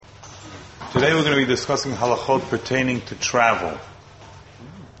Today we're going to be discussing halachot pertaining to travel.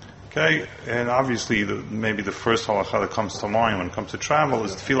 Okay, and obviously maybe the first halakha that comes to mind when it comes to travel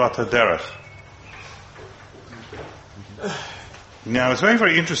is Tfilat HaDerech. Now it's very,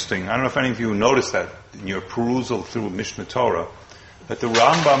 very interesting. I don't know if any of you noticed that in your perusal through Mishnah Torah, that the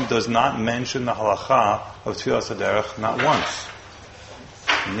Rambam does not mention the halakha of Tfilat HaDerech not once.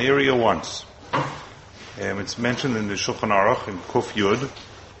 Nary once. It's mentioned in the Shulchan Aruch, in Kuf Yud,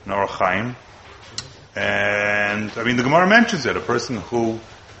 in Orach Chaim. And, the Gemara mentions it. A person who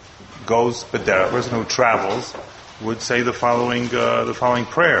goes b'derech, a person who travels, would say the following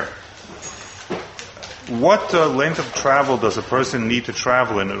prayer. What length of travel does a person need to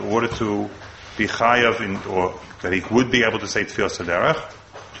travel in order to be chayav, or that he would be able to say Tfilas HaDerech?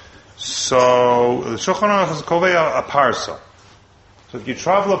 So, the Shulchan Aruch is kovei a parsa. So if you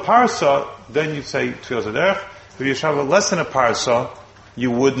travel a parsa, then you say Tfilas HaDerech. If you travel less than a parsa,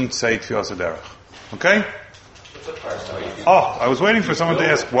 you wouldn't say Tfilas HaDerech. Okay? What's a parsa? Oh, I was waiting for someone to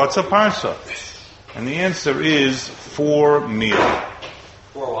ask, what's a parsa? And the answer is 4 meal.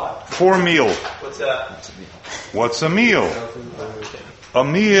 4 what? 4 meal. What's that? What's a meal? A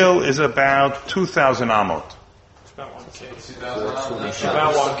meal is about 2,000 amot. About 1K. 2,000.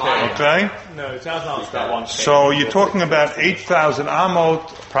 About 1K. Okay? No, 2,000 is about 1K. So you're talking about 8,000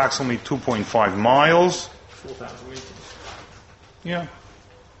 amot, approximately 2.5 miles. 4,000 meters. Yeah.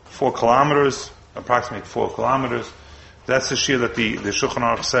 4 kilometers, approximately 4 kilometers. That's the shir that the Shulchan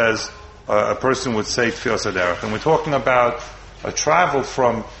Aruch says a person would say Tfilas HaDerech. And we're talking about a travel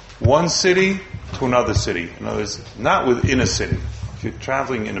from one city to another city. In other words, not within a city. If you're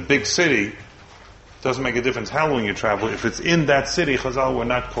traveling in a big city, it doesn't make a difference how long you travel. If it's in that city, Chazal were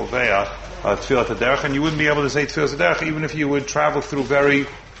not koveya Tfilat HaDerech, and you wouldn't be able to say Tfilas HaDerech even if you would travel through very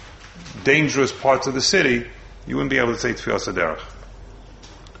dangerous parts of the city. You wouldn't be able to say Tfilas HaDerech.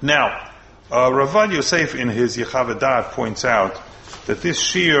 Now, Ravad Yosef in his Yechavedat points out that this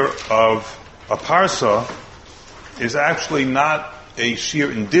shear of a parsa is actually not a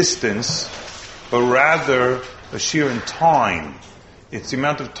shear in distance, but rather a shear in time. It's the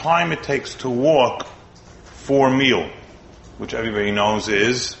amount of time it takes to walk 4 meal, which everybody knows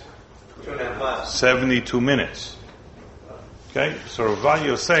is 2.5 miles. 72 minutes. Okay, so Ravad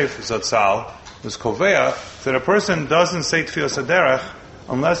Yosef Zatzal was koveya that a person doesn't say Tfilas HaDerech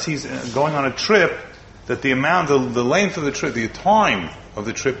unless he's going on a trip that the length of the trip, the time of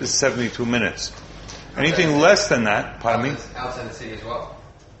the trip is 72 minutes. Anything less than that, pardon me? Outside the city as well?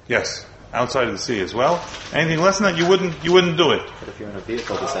 Yes, outside of the city as well. Anything less than that, you wouldn't do it. But if you're in a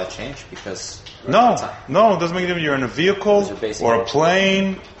vehicle, does that change? Because No, it doesn't make a difference. You're in a vehicle or a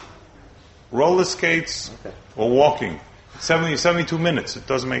plane, roller skates, or walking. 72 minutes. It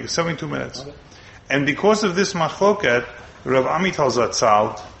doesn't make 72 minutes. Okay. And because of this machloket, Rav Amital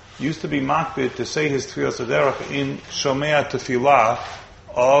Zatzal used to be makbid to say his Tfilas HaDerech in Shomea Tefillah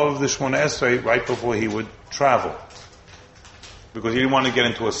of the Shmona Esrei right before he would travel. Because he didn't want to get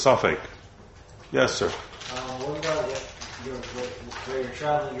into a suffix. Yes, sir. What about where you're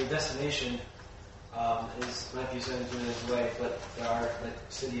traveling, your destination might be 72 minutes away, but there are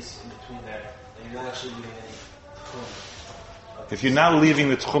cities in between there, and you're not actually leaving any tchum. If you're not leaving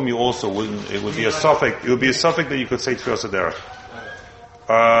the tchum, you also wouldn't. It would be a suffix. It would be a suffix that you could say Tfilas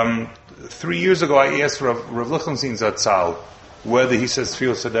HaDerech. 3 years ago, I asked Rav Lichtenstein Zatzal whether he says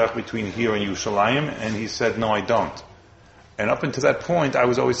Tfilas HaDerech between here and Yerushalayim, and he said, no, I don't. And up until that point, I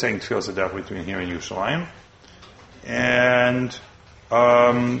was always saying Tfilas HaDerech between here and Yerushalayim. And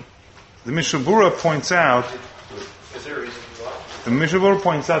the Mishnah Berurah points out. Is there a reason why? The Mishnah Berurah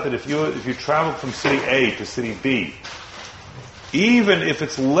points out that if you travel from city A to city B, even if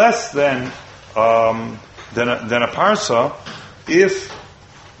it's less than a parsa, if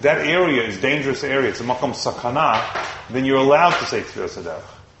that area is dangerous area, it's a makom sakana, then you're allowed to say Tfilas HaDerech.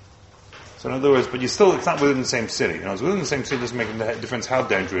 So in other words, but it's not within the same city. It's within the same city, it doesn't make a difference how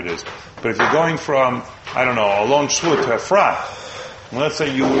dangerous it is. But if you're going from, a lone shvut to Efrat, let's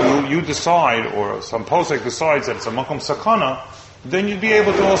say you decide, or some posek decides that it's a makom sakana, then you'd be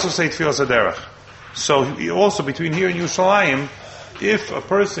able to also say Tfilas HaDerech. So also between here and Yerushalayim, if a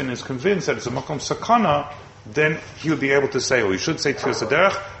person is convinced that it's a makom sakana, then he would be able to say, or he should say Tfilas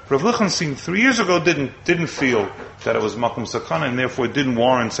HaDerech. Rav Lichtenstein 3 years ago didn't feel that it was makom sakana, and therefore didn't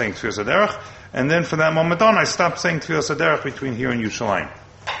warrant saying Tfilas HaDerech. And then from that moment on, I stopped saying Tfilas HaDerech between here and Yerushalayim.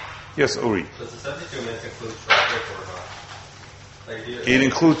 Yes, Uri. Does the 72 minutes include traffic or not? It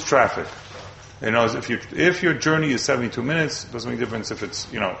includes traffic. If your journey is 72 minutes, it doesn't make a difference if it's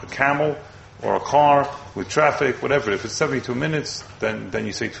a camel or a car with traffic, whatever. If it's 72 minutes, then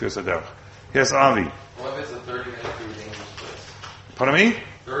you say Tfilas HaDerech. Yes, Avi. What if it's a 30-minute through a dangerous place? Pardon me?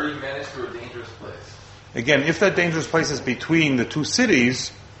 30 minutes to a dangerous place. Again, if that dangerous place is between the two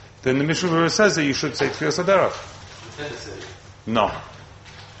cities, then the Mishnah Berurah says that you should say Tfilas Haderech. Within the city. No.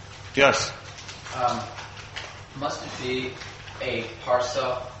 Yes. Must it be a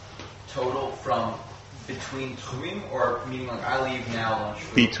parsa total from between Tchumim, or meaning like I leave now on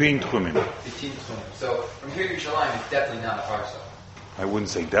Shvu? Between Tchumim. Between Tchumim. So from here to Yerushalayim, it's definitely not a parsa. I wouldn't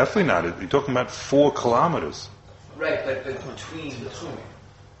say definitely not. You're talking about 4 kilometers. Right, but between the Tchumim.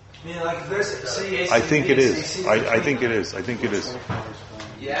 I mean, like if there's city A, I city think B, it is. city I C, think it is. I think it is.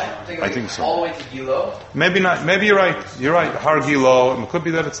 Yeah? I think so. All the way to Gilo? Maybe not. Maybe you're right. You're right. Har Gilo. It could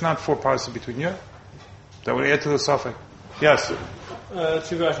be that it's not 4 parsa between you. That would add to the suffix. Yes.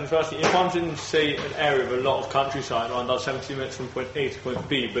 2 questions. Firstly, if I'm in, say, an area with a lot of countryside, around about 70 minutes from point A to point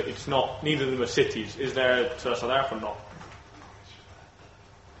B, but it's not, neither of them are cities, is there a Tfilas Haderech or not?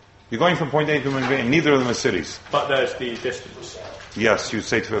 You're going from point A to point B, and neither of them are cities. But there's the distance. Yes, you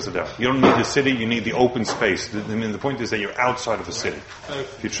say Tfilas Haderech. You don't need the city, you need the open space. The point is that you're outside of a city.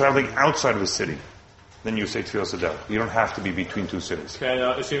 If you're traveling outside of a city, then you say Tfilas Haderech. You don't have to be between 2 cities. Okay,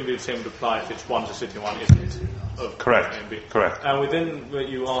 assumably the same would apply if it's one's a city and one isn't. Of Correct. A and B. Correct. And within what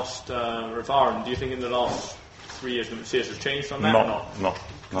you asked Rav Aaron, do you think in the last 3 years the Messias has changed on that or not? No.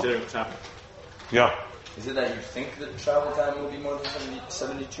 Considering what's happened. Yeah. Is it that you think that travel time will be more than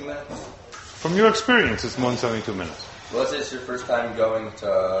 72 minutes? From your experience, it's more than 72 minutes. Well, let's say it's your first time going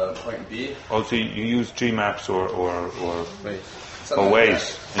to point B. Oh, so you use Gmaps or Something Waze. like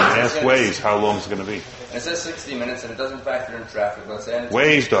that. And you ask Waze how long it's going to be. And it says 60 minutes, and it doesn't factor in traffic. Let's say.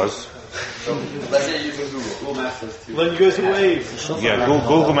 Waze does. So let's say you're using Google. Google Maps does too. Then you go to Wave. Yeah,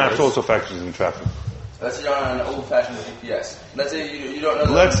 Google Maps also factors in traffic. Let's say you're on an old-fashioned GPS. Let's say you don't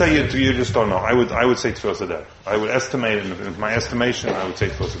know. Let's say you just don't know. I would say Tfilas Haderech. I would estimate, in my estimation, I would say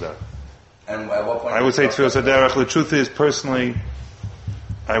Tfilas Haderech. And at what point? I would say Tfilas Haderech. The truth is, personally,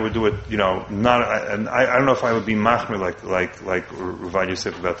 I would do it. And I don't know if I would be machmir like Rav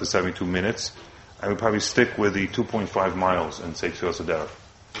Yosef about the 72 minutes. I would probably stick with the 2.5 miles and say Tfilas Haderech.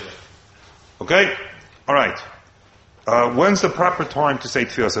 Okay, all right. When's the proper time to say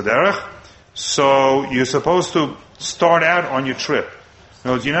Tfilas Haderech? So you're supposed to start out on your trip.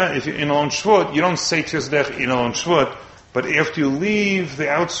 In other words, if you're in Alon Shvut, you don't say Tfilas Haderech in Alon Shvut, but after you leave the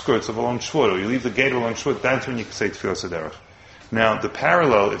outskirts of Alon Shvut, or you leave the gate of Alon Shvut, that's when you can say Tfilas Haderech. Now, the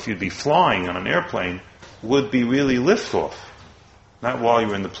parallel, if you'd be flying on an airplane, would be really liftoff, not while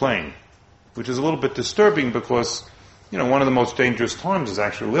you're in the plane, which is a little bit disturbing because, one of the most dangerous times is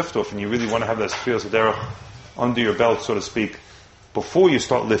actually liftoff, and you really want to have that Tfilas Haderech under your belt, so to speak, before you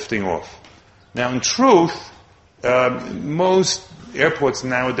start lifting off. Now, in truth, most airports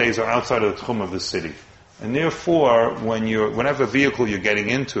nowadays are outside of the tchum of the city. And therefore, whenever vehicle you're getting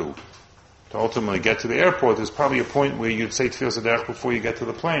into, to ultimately get to the airport, there's probably a point where you'd say Tfilas Haderech before you get to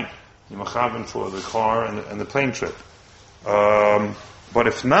the plane. You're mechaven for the car and the plane trip. But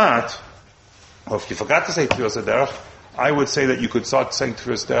if not, or if you forgot to say Tfilas Haderech, I would say that you could start saying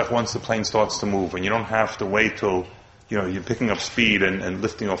Tfilas Haderech once the plane starts to move, and you don't have to wait till, you're picking up speed and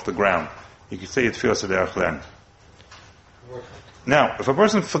lifting off the ground. You could say Tfilas Haderech then. Now, if a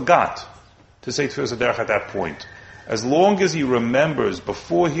person forgot to say Tfilas Haderech at that point, as long as he remembers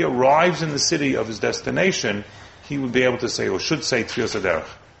before he arrives in the city of his destination, he would be able to say, or should say, Tfilas Haderech.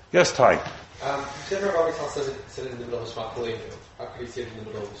 Yes, Ty? You said Rav Avital says it in the middle of a Shema Kolenu. How could he say it in the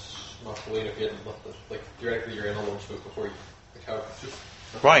middle of a Shema Kolenu if you hadn't left theoretically you're in a Alon Shvut before you, how just...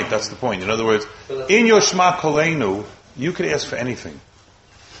 Right, that's the point. In other words, in your Shema Kolenu, you could ask for anything.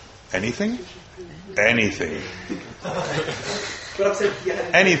 Anything? Anything. But I'm saying,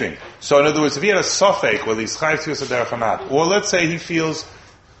 Anything. So in other words, if he had a suffix, whether he's chayav Tfilas Haderech or not, or let's say he feels,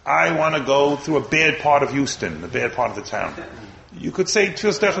 I want to go through a bad part of Houston, a bad part of the town. You could say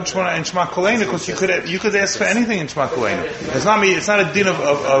Tfilas Haderech and Shema Kolenu because you could ask for anything in Shema Kolenu. It's not a din of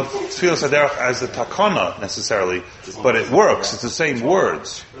Tfilas Haderech as the takana necessarily, but it works. It's the same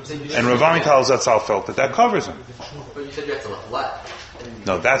words. And Rav Amital Zatzal felt that covers him. But you said you have to let.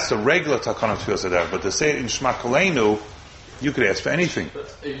 No, that's the regular takana of Tfilas Haderech. But to say it in Shema Kolenu, you could ask for anything.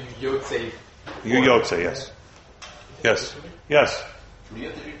 you would say... You Yotze, yes. Yes. Yes. Do you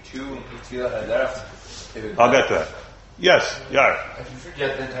have to do 2 Tfilas Haderech? I'll get to that. Yes, yeah. If you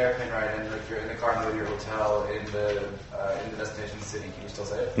forget the entire plane ride and you're in the car and go to your hotel in the destination city, can you still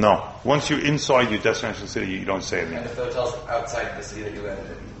say it? No. Once you're inside your destination city, you don't say And anything. if the hotel's outside the city that you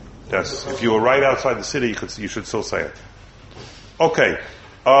landed in? Yes. If you were right outside the city, you should still say it. Okay.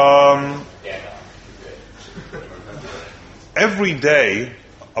 Every day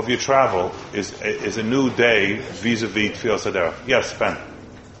of your travel is a new day vis-a-vis Tfilas Haderech. Yes, Ben.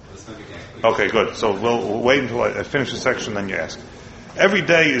 Okay, good. So we'll wait until I finish the section, then you ask. Every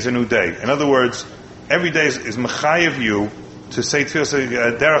day is a new day. In other words, every day is mechayev you to say Tfilas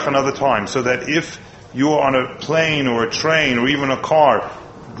Derech another time, so that if you are on a plane or a train or even a car,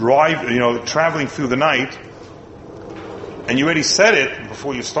 traveling through the night, and you already said it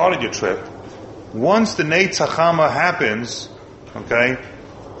before you started your trip, once the Neit Tzachama happens, okay,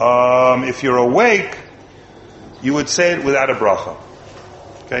 if you're awake, you would say it without a bracha.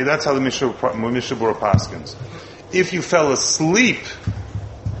 Okay, that's how the Mishnah Berurah paskins. If you fell asleep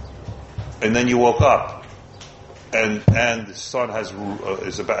and then you woke up and the sun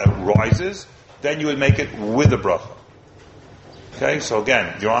rises, then you would make it with a bracha. Okay, so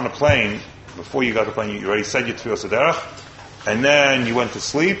again, you're on a plane. Before you got the plane, you already said your Tfilas Derech, and then you went to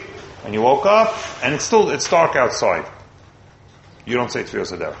sleep and you woke up, and it's dark outside. You don't say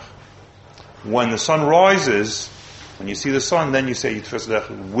Tfilas Derech. When the sun rises, when you see the sun, then you say your Tfilas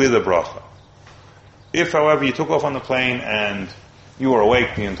Derech with a bracha. If, however, you took off on the plane and you were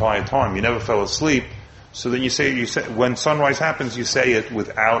awake the entire time, you never fell asleep, so then you say when sunrise happens, you say it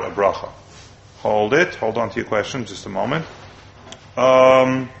without a bracha. Hold on to your question just a moment.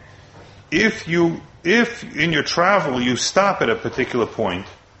 If in your travel you stop at a particular point,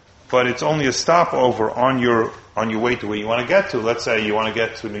 but it's only a stopover on your way to where you want to get to. Let's say you want to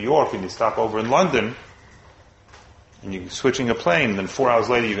get to New York and you stop over in London, and you're switching a plane, then 4 hours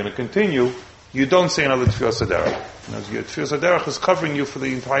later you're going to continue, you don't say another Tfilas Derech. Your Tfilas Derech is covering you for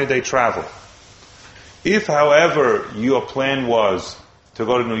the entire day travel. If, however, your plan was to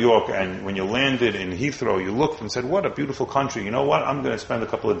go to New York, and when you landed in Heathrow, you looked and said, what a beautiful country, you know what, I'm going to spend a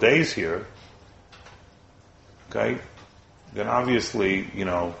couple of days here, okay, then obviously,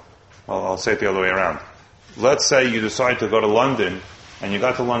 I'll say it the other way around. Let's say you decide to go to London, and you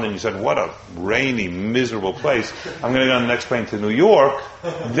got to London, you said, what a rainy, miserable place, I'm going to go on the next plane to New York,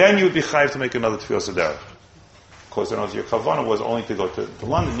 then you would be chayav to make another Tfilas Derech. Of course, your kavanah was only to go to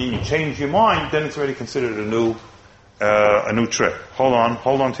London, then you change your mind, then it's already considered a new trip. Hold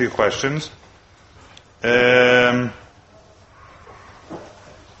on to your questions.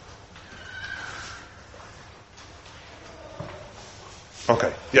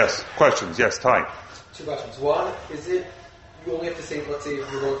 Okay, yes, questions, yes, Ty. 2 questions. One, is it, you only have to say, let's say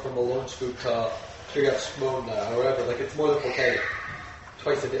if you're going from a lunch food to Kiryat Shmona, or whatever, like it's more than okay,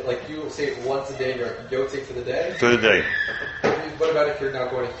 twice a day, like you say it once a day, you're yotzei for the day? For the day. What about if you're now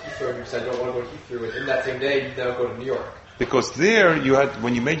going to Heathrow and you decide you don't want to go to Heathrow, and in that same day you now go to New York? Because there,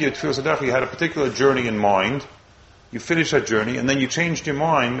 when you made your Tfilas Derech, you had a particular journey in mind, you finished that journey, and then you changed your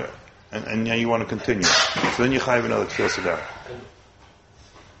mind, and now you want to continue. So then you chayav another Tfilas Derech.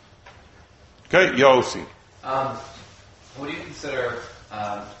 Okay, Yossi. What do you consider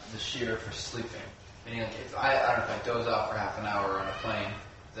the shear for sleeping? Meaning, if I don't know, if I doze off for half an hour on a plane,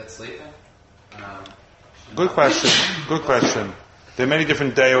 is that sleeping? Good question. There are many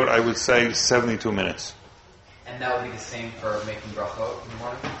different dayot. I would say 72 minutes. And that would be the same for making brachot in the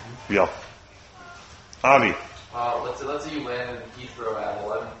morning? Yeah. Avi. Let's say you land in Heathrow at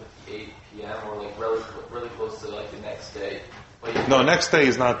 11:58 p.m. or like really close to like the next day. No, next day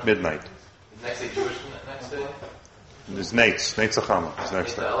is not midnight. Next day Jewish next day? There's Neit Tzachama is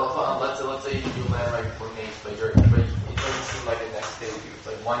next day. Let's say you land right before Neit, but it doesn't seem like the next day. It's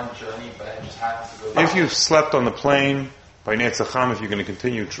like one journey, but it just happens to go. If you've slept on the plane by Neit Tzachama, if you're going to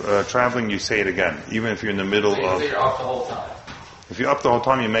continue traveling, you say it again, even if you're in the middle of. So you're up the whole time. If you're up the whole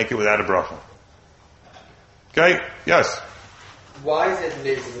time, you make it without a bracha. Okay. Yes. Why is it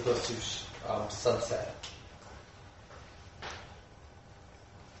Neit as opposed to sunset?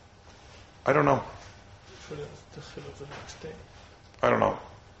 I don't know. For the chil of the next day. I don't know.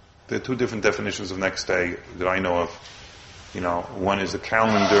 There are two different definitions of next day that I know of. One is the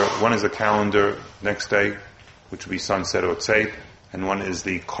calendar next day, which would be sunset or tzeit, and one is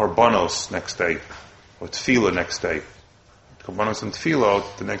the karbanos next day, or tefillah next day. Karbanos and tefillah,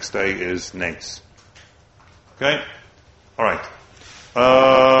 the next day is Neitz. Okay? Alright.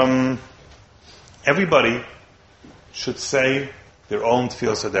 Everybody should say their own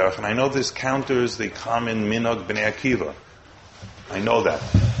Tfilas Derech, and I know this counters the common minhag b'nei Akiva. I know that,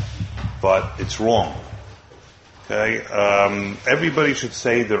 but it's wrong. Okay, everybody should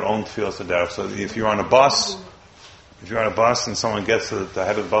say their own Tfilas Derech. So if you're on a bus and someone gets to the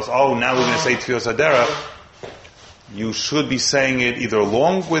head of the bus, now we're going to say Tfilas Derech, you should be saying it either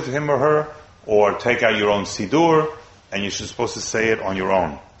along with him or her, or take out your own Sidur, and you're supposed to say it on your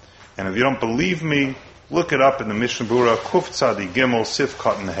own. And if you don't believe me, look it up in the Mishnah Berurah, Kuf Tzadi Gimel, Sif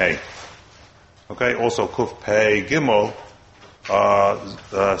Katan Hey. Okay, also Kuf Pei Gimel,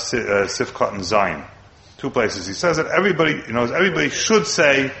 Sif Katan Zayin. 2 places. He says that everybody should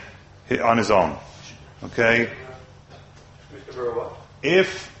say it on his own. Okay? Mishnah Berurah what?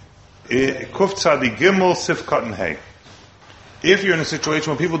 if Kuf Tzadi Gimel Sif Katan Hey, if you're in a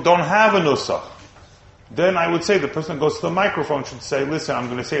situation where people don't have a nusach, then I would say the person that goes to the microphone should say, listen, I'm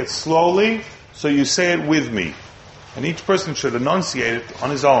going to say it slowly, so you say it with me. And each person should enunciate it on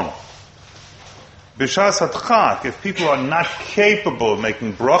his own. B'shas hatchak, if people are not capable of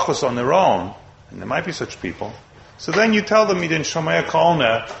making brachos on their own, and there might be such people, so then you tell them, midin shomaya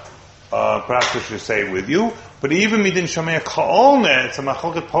ka'olne, perhaps they should say it with you, but even midin shomaya ka'olne, it's a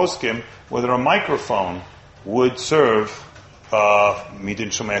machloket poskim, whether a microphone would serve midin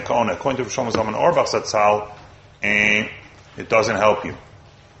shomaya ka'olne. According to Shlomo Zalman Auerbach Zatzal, it doesn't help you,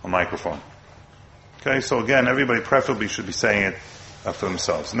 a microphone. Okay, so again, everybody preferably should be saying it for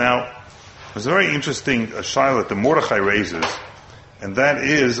themselves. Now, there's a very interesting shaila that the Mordechai raises, and that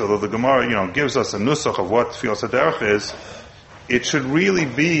is, although the Gemara, gives us a nusach of what Tfilas HaDerech is, it should really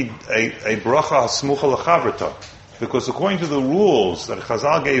be a bracha hasmucha l'chavrta, because according to the rules that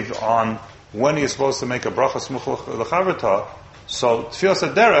Chazal gave on when you're supposed to make a bracha hasmucha l'chavrta, so Tfilas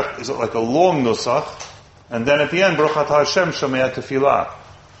HaDerech is like a long nusach, and then at the end, Baruch Atah Hashem Shomea Tefillah.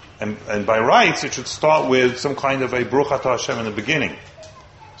 And by rights, it should start with some kind of a Baruch Atah Hashem in the beginning.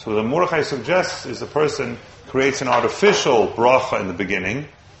 So the Mordechai suggests is the person creates an artificial bracha in the beginning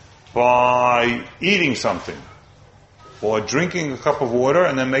by eating something, or drinking a cup of water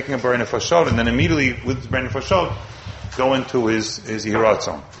and then making a B'rei Nefashot, and then immediately with B'rei Nefashot go into his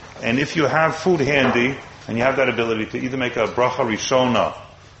Yiratzon. And if you have food handy, and you have that ability to either make a bracha rishona,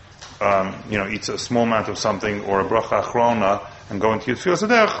 eat a small amount of something, or a bracha achrona, and go into your Tfilas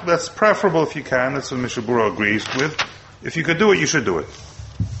HaDerech, that's preferable if you can. That's what Mishabura agrees with. If you could do it, you should do it.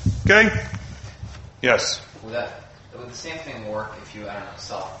 Okay? Yes? Would the same thing work if you,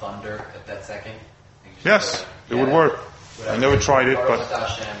 saw thunder at that second? Yes, it would work. I never tried it, but...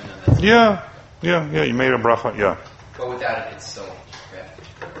 Yeah, you made a bracha, yeah. But without it, it's still...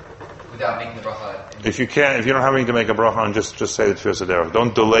 Without making the bracha... If you don't have anything to make a bracha on, just say the Tfilas HaDerech.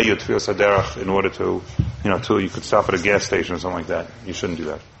 Don't delay your Tfilas HaDerech in order to, till you could stop at a gas station or something like that. You shouldn't do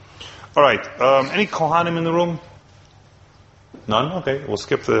that. Alright, any Kohanim in the room? None? Okay, we'll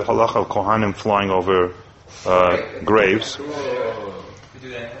skip the halacha of Kohanim flying over graves.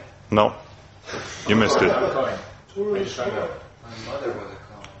 No, you missed it. My mother was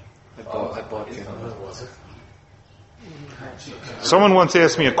a Kohen. I bought it. Someone once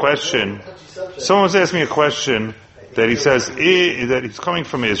asked me a question. That he says that he's coming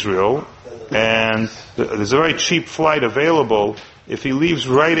from Israel, and there's a very cheap flight available if he leaves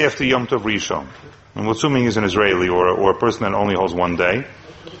right after Yom Tov Rishon. And we're assuming he's an Israeli or a person that only holds one day.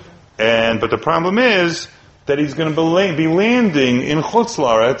 But the problem is that he's going to be landing in Chutz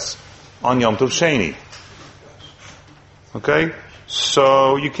La'aretz on Yom Tov Sheni. Okay,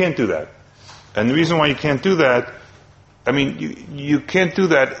 so you can't do that. And the reason why you can't do that, you can't do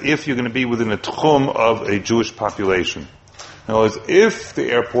that if you're going to be within a tchum of a Jewish population. In other words, if the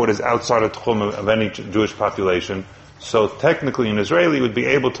airport is outside a tchum of any Jewish population, so technically an Israeli would be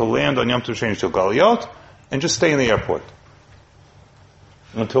able to land on Yom Tov Sheni till Galiyot and just stay in the airport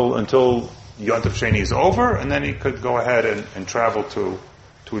until Yom Tov Sheni is over, and then he could go ahead and travel to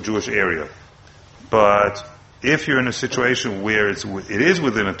a Jewish area. But if you're in a situation where it is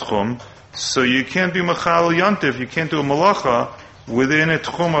within a tchum, so you can't do Machal Yontif, you can't do a Malacha within a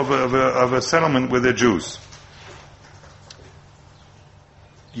tchum of a settlement where they're Jews.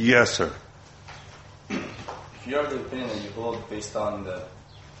 Yes, sir. If you have the opinion that you hold based on the,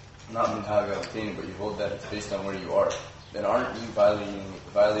 not Minhag al-Tin, but you hold that it's based on where you are, then aren't you violating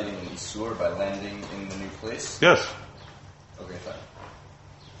an Isur by landing in the new place? Yes. Okay, fine.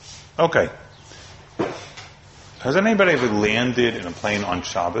 Okay. Has anybody ever landed in a plane on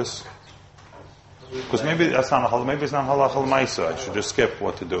Shabbos? Because maybe it's not halacha l'maisa. I should just skip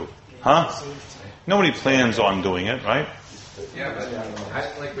what to do. Huh? Nobody plans on doing it, right? Yeah, but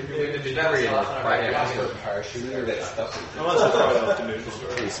like when you're in the Friday,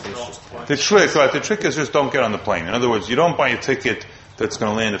 The trick is just don't get on the plane. In other words, you don't buy a ticket that's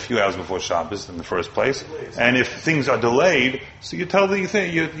going to land a few hours before Shabbos in the first place. And if things are delayed, so you tell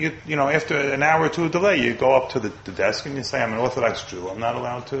after an hour or two of delay, you go up to the desk and you say, I'm an Orthodox Jew. I'm not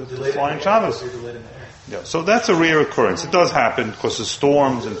allowed to fly on Shabbos. Yeah, so that's a rare occurrence. It does happen because of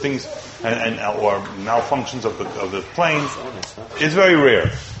storms and things, or malfunctions of the plane. It's very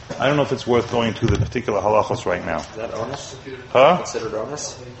rare. I don't know if it's worth going to the particular halachos right now. Is that onus? Huh? Considered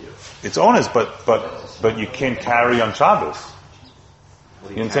onus? It's onus, but you can't carry on Shabbos.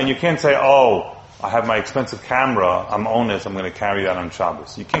 You can't say, oh, I have my expensive camera, I'm onus, I'm going to carry that on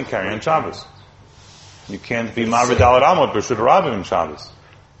Shabbos. You can't carry on Shabbos. You can't be Ma'arid Dalet Amot B'Reshut Rabbim on Shabbos.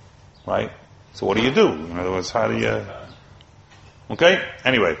 Right? So what do you do? In other words, how do you... Okay?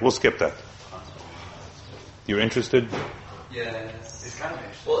 Anyway, we'll skip that. You're interested? Yeah, it's kind of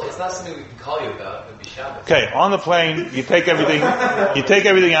interesting. Well, it's not something we can call you about. It would be Shabbos. Okay, on the plane, you take everything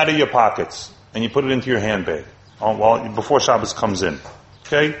out of your pockets and you put it into your handbag before Shabbos comes in.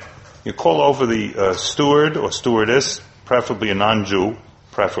 Okay? You call over the steward or stewardess, preferably a non-Jew,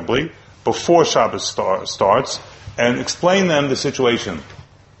 preferably, before Shabbos starts, and explain them the situation.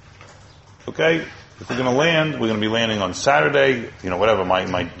 Okay? If we're going to land, we're going to be landing on Saturday, whatever,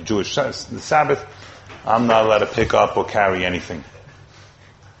 my Jewish the Sabbath, I'm not allowed to pick up or carry anything.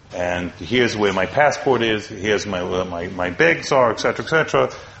 And here's where my passport is, here's my bags are, etc.,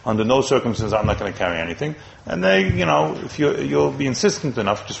 etc. Under no circumstances I'm not going to carry anything. And they, if you'll be insistent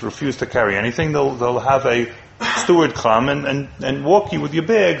enough, just refuse to carry anything, they'll have a steward come and walk you with your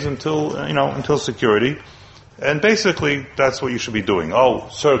bags until security. And basically, that's what you should be doing. Oh,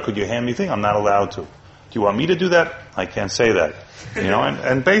 sir, could you hand me thing? I'm not allowed to. Do you want me to do that? I can't say that.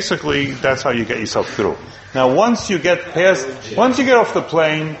 And basically, that's how you get yourself through. Now, once you get off the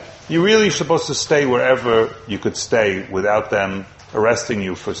plane, you're really supposed to stay wherever you could stay without them arresting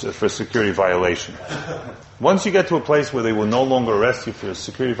you for security violation. Once you get to a place where they will no longer arrest you for a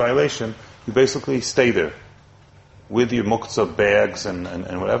security violation, you basically stay there with your muktzah bags and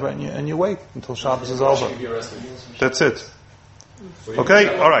whatever, and you wait until Shabbos is over. That's it.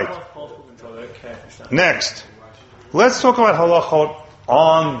 Okay? Alright. Next. Let's talk about halachot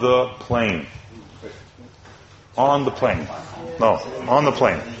on the plane. On the plane. No, on the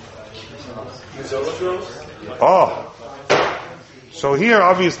plane. Oh. So here,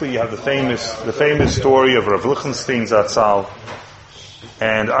 obviously, you have the famous story of Rav Lichtenstein Zatzal.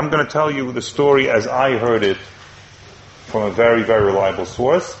 And I'm going to tell you the story as I heard it from a very, very reliable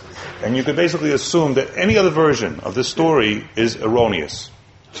source. And you could basically assume that any other version of this story is erroneous.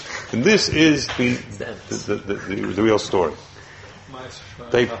 And this is the real story.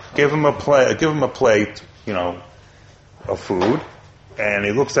 They give him a plate, of food, and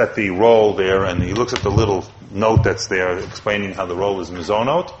he looks at the roll there, and he looks at the little note that's there explaining how the roll is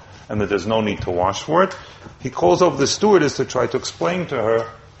mizonot, and that there's no need to wash for it. He calls over the stewardess to try to explain to her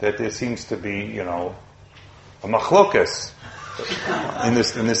that there seems to be, a machlokes in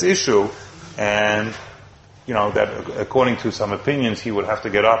this issue, and that according to some opinions, he would have to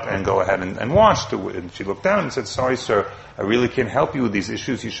get up and go ahead and wash. And she looked down and said, "Sorry, sir, I really can't help you with these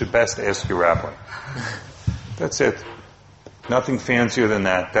issues. You should best ask your rabbi." That's it. Nothing fancier than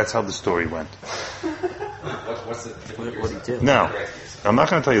that. That's how the story went. What's the different what do you do? Now, I'm not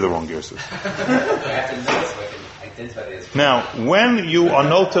going to tell you the wrong Gersus. Now, when you are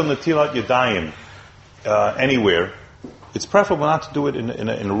notel netilat yadayim anywhere, it's preferable not to do it in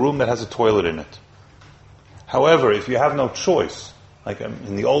a room that has a toilet in it. However, if you have no choice, like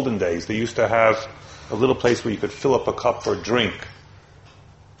in the olden days, they used to have a little place where you could fill up a cup for a drink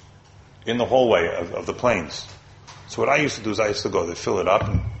in the hallway of the planes. So what I used to do is I used to go there, fill it up,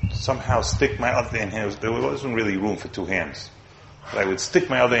 and somehow stick my other hand. There wasn't really room for two hands. But I would stick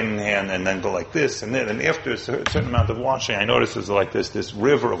my other hand and then go like this, and then, and after a certain amount of washing, I noticed there's like this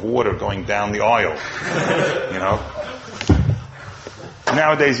river of water going down the aisle.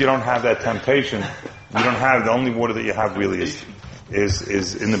 Nowadays you don't have that temptation. You don't have, the only water that you have really is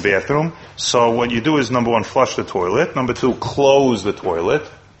in the bathroom. So what you do is, number one, flush the toilet. Number two, close the toilet.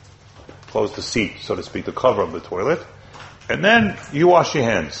 Close the seat, so to speak, the cover of the toilet. And then you wash your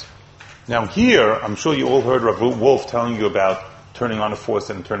hands. Now here, I'm sure you all heard Rav Wolf telling you about turning on a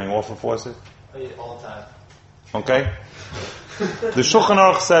faucet and turning off a faucet. All the time. Okay? The Shulchan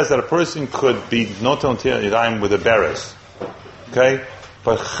Aruch says that a person could be notel yadayim with a beres. Okay?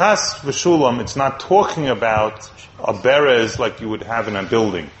 But chas v'shulam, it's not talking about a beres like you would have in a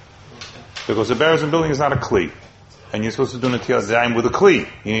building. Because a beres in a building is not a kli. And you're supposed to do netilat yadayim with a kli.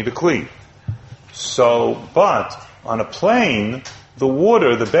 You need a kli. So, but on a plane, the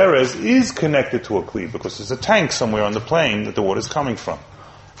water, the beres, is connected to a kli because there's a tank somewhere on the plane that the water is coming from.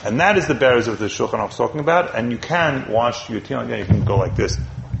 And that is the beres of the Shulchan Aruch talking about. And you can wash your tefillin. You can go like this,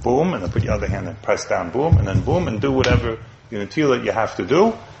 boom, and then put your other hand and press down, boom, and then boom, and do whatever your tefillah you have to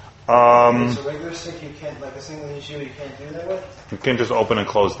do. So regular stick, you can't, like a single issue, you can't do that with? You can't just open and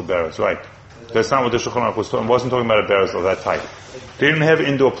close the beres, right? That's not what the Shulchan Aruch was talking. It wasn't talking about a beres of that type. They didn't have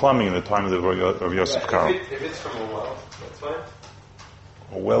indoor plumbing in the time of Yosef Karo. If it's from a well, that's fine.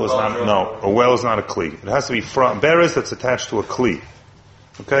 A well is not, no, a well is not a kli. It has to be beres that's attached to a kli.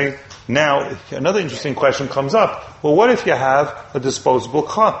 Okay? Now, another interesting question comes up. Well, what if you have a disposable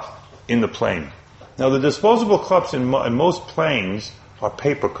cup in the plane? Now, the disposable cups in most planes are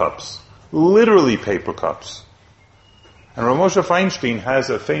paper cups. Literally paper cups. And Rav Moshe Feinstein has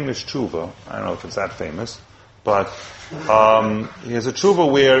a famous tshuva, I don't know if it's that famous, But here's a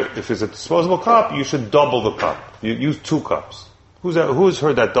tshuva where if it's a disposable cup, you should double the cup. You use 2 cups. Who's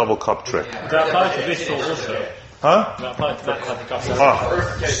heard that double cup trick? That applies to this also. Huh? That applies to that type of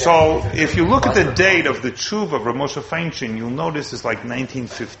cup. So if you look at the date of the tshuva of Rav Moshe Feinstein, you'll notice it's like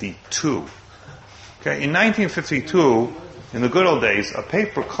 1952. Okay, in 1952, in the good old days, a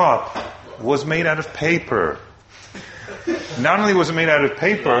paper cup was made out of paper. Not only was it made out of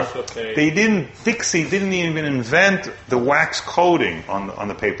paper, Dixie didn't even invent the wax coating on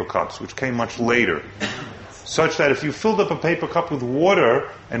the paper cups, which came much later. Such that if you filled up a paper cup with water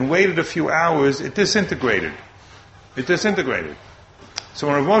and waited a few hours, it disintegrated. So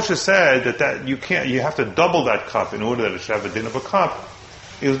when Rav Moshe said that you have to double that cup in order that it should have a din of a cup,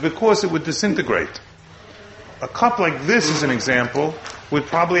 it was because it would disintegrate. A cup like this, as an example, would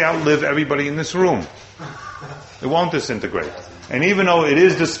probably outlive everybody in this room. It won't disintegrate. And even though it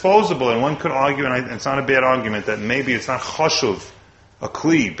is disposable, and one could argue, and it's not a bad argument, that maybe it's not chashuv, a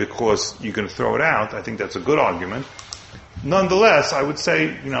kli, because you can throw it out, I think that's a good argument. Nonetheless, I would say,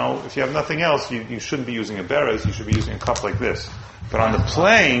 if you have nothing else, you shouldn't be using a berez, you should be using a cup like this. But on the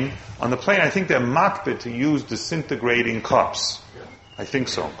plane, I think they're makbid to use disintegrating cups. I think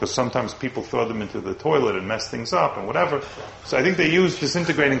so, because sometimes people throw them into the toilet and mess things up and whatever. So I think they use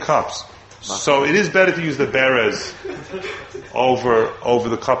disintegrating cups. So it is better to use the berez over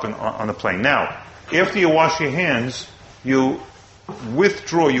the cup on the plane. Now, after you wash your hands, you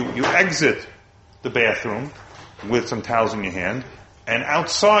withdraw, you exit the bathroom with some towels in your hand, and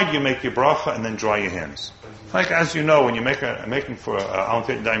outside you make your bracha and then dry your hands. Like, as you know, when you're making for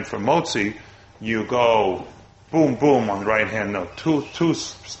Auntie Daim for motzi, you go boom, boom on the right hand. No, two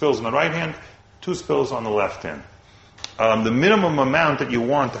spills on the right hand, 2 spills on the left hand. The minimum amount that you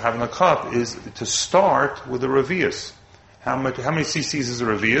want to have in a cup is to start with a revius. How many cc's is a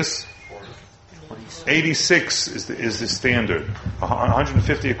revius? 86 is the standard.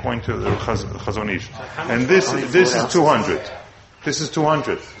 150 according to the Chazon Ish. And this is 200. This is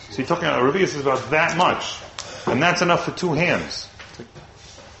 200. So you're talking about a revius is about that much. And that's enough for 2 hands.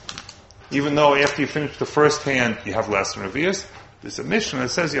 Even though after you finish the first hand, you have less than a revius, there's a mission that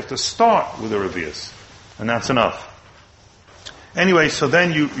says you have to start with a revius. And that's enough. Anyway, so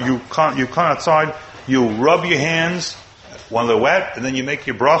then you come outside, you rub your hands while they're wet, and then you make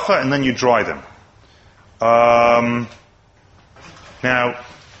your bracha, and then you dry them. Now,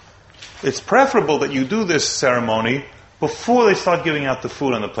 it's preferable that you do this ceremony before they start giving out the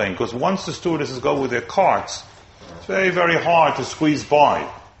food on the plane, because once the stewardesses go with their carts, it's very, very hard to squeeze by.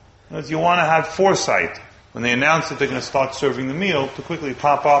 Because you want to have foresight when they announce that they're going to start serving the meal to quickly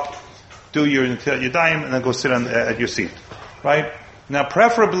pop up, do your yadayim, and then go sit at your seat. Right? Now,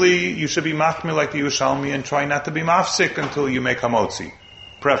 preferably, you should be machmir like the Yerushalmi and try not to be mafsik until you make hamotzi.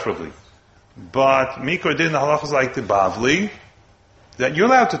 Preferably. But mikra din, the halacha is like the Bavli, that you're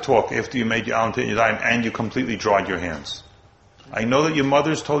allowed to talk after you made your Auntie Yadayim and you completely dried your hands. I know that your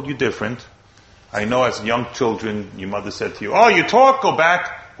mothers told you different. I know as young children, your mother said to you, oh, you talk, go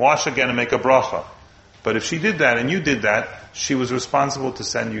back, wash again and make a bracha. But if she did that and you did that, she was responsible to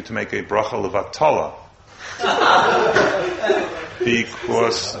send you to make a bracha levatala.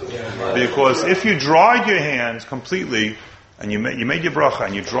 Because if you dried your hands completely, and you made your bracha,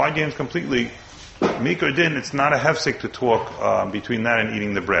 and you dried your hands completely, mikra din, it's not a hefsek to talk between that and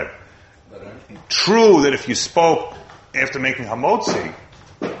eating the bread. True that if you spoke after making hamotzi,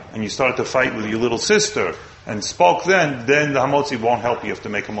 and you started to fight with your little sister, and spoke then the hamotzi won't help you. You have to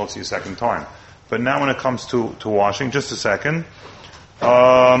make hamotzi a second time. But now when it comes to washing, just a second.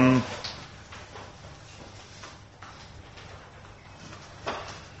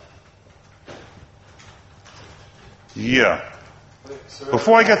 Yeah.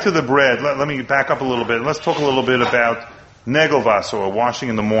 Before I get to the bread, let me back up a little bit. Let's talk a little bit about negelvas, or washing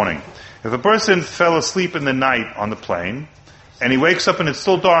in the morning. If a person fell asleep in the night on the plane, and he wakes up and it's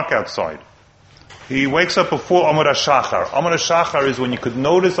still dark outside, he wakes up before Amar HaShachar. Amar HaShachar is when you could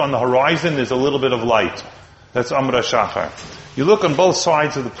notice on the horizon there's a little bit of light. That's Amar HaShachar. You look on both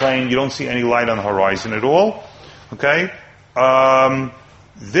sides of the plane, you don't see any light on the horizon at all. Okay?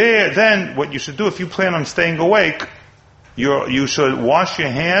 Then what you should do if you plan on staying awake, you should wash your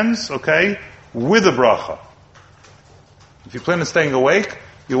hands, okay, with a bracha. If you plan on staying awake,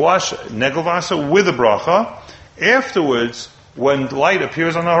 you wash negelvasa with a bracha. Afterwards, when light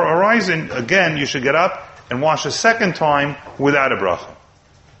appears on the horizon, again, you should get up and wash a second time without a bracha.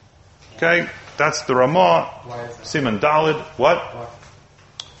 Okay? That's the Ramah, Siman Dalid. What?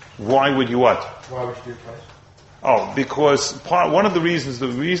 Why would you what? Why would you do it twice? Oh, because one of the reasons for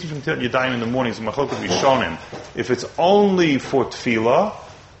Netilat Yadayim in the morning is Machlokes Rishonim. If it's only for tefillah,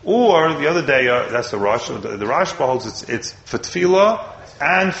 Or the other day, that's the Rosh. The Rosh holds it's for tefillah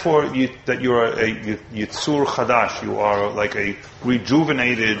and for that you're a yitzur chadash. You are like a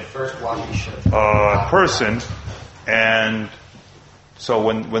rejuvenated person, and so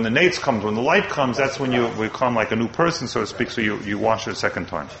when the nates comes, when the light comes, that's when you become like a new person, so to speak. So you wash it a second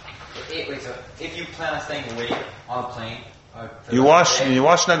time. Wait, so if you plan on staying awake on the plane, you wash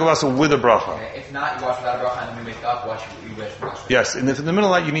negavasa with a bracha. Okay. If not, you wash without a bracha, and then you wake up, wash. Yes, and if in the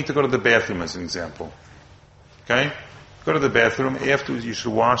middle of the night you need to go to the bathroom, as an example, okay, go to the bathroom. Afterwards, you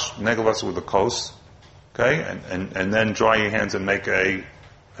should wash negavasa with a kos, okay, and then dry your hands and make a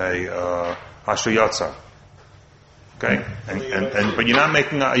hashayatza, okay, but you're not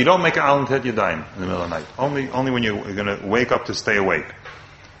making you don't make an alan tet yadayim in the middle of the night. Only when you're going to wake up to stay awake.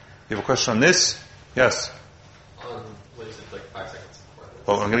 You have a question on this? Yes. What is it, like 5 seconds?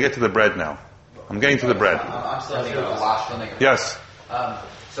 Oh, I'm going to get to the bread now. I'm getting to the bread. I'm still thinking of the wash. Yes.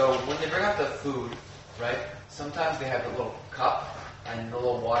 So when they bring out the food, right? Sometimes they have the little cup and the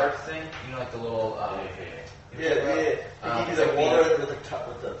little water thing. You know, like the little. They give you the water with the cup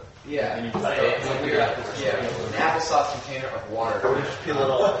with the. Yeah. And you just an applesauce container of water. Or you just peel it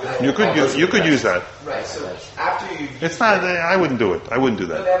off. You could use that. Right. So after you. It's not. I wouldn't do it. I wouldn't do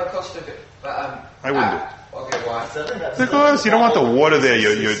No, that. they have a Coke stick. I wouldn't do it. Okay, why? Because you don't want the water there.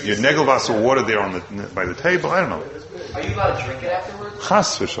 Your negelvasser water there by the table. I don't know. Are you allowed to drink it afterwards?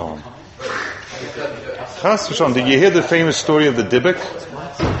 Chas v'shalom. Chas v'shalom. Did you hear the famous story of the Dybbuk?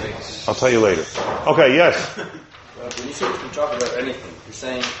 I'll tell you later. Okay. Yes. When you say you can talk about anything, you're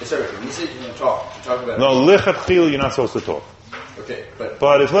saying, sorry, when you say you can talk about no, lichatchil, you're not supposed to talk. Okay,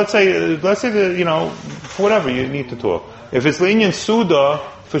 but if let's say that, for whatever, you need to talk. If it's linyan suda,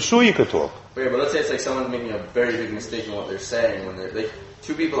 for sure you could talk. Okay, but let's say it's like someone's making a very big mistake in what they're saying when they're like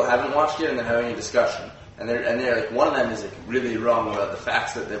two people haven't watched it and they're having a discussion. And they're like, one of them is like really wrong about the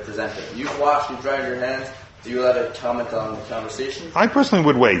facts that they're presenting. You've watched, you've dried your hands. Do you allowed to comment on the conversation? I personally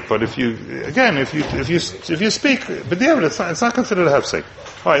would wait, but if you speak, but it's not considered a hefsek.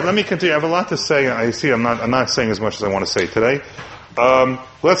 All right, let me continue. I have a lot to say. I see. I'm not saying as much as I want to say today.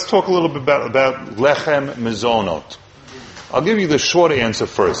 Let's talk a little bit about lechem mezonot. I'll give you the short answer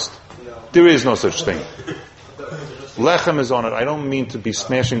first. There is no such thing. Lechem mezonot. I don't mean to be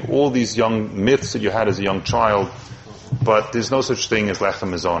smashing all these young myths that you had as a young child, but there's no such thing as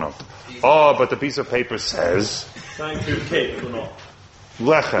lechem mezonot. Oh, but the piece of paper says. Thank you, cake or not?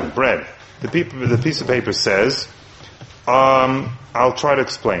 Lechem, bread. The piece of paper says. I'll try to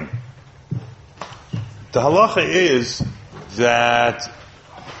explain. The halacha is that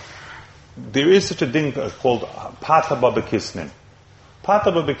there is such a thing called pata babakisnin.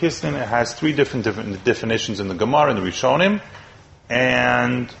 Pata babakisnin has three different definitions in the Gemara and the Rishonim,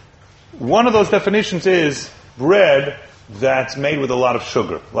 and one of those definitions is bread that's made with a lot of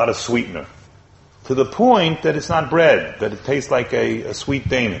sugar, a lot of sweetener, to the point that it's not bread, that it tastes like a sweet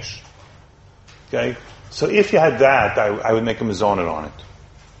Danish. Okay? So if you had that, I would make a mezonot on it.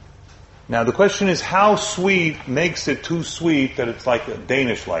 Now the question is, how sweet makes it too sweet that it's like a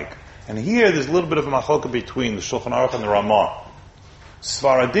Danish-like? And here there's a little bit of a machlokah between the Shulchan Aruch and the Ramah.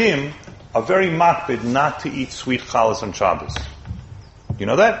 Sfaradim are very makbid not to eat sweet chalas on Shabbos. You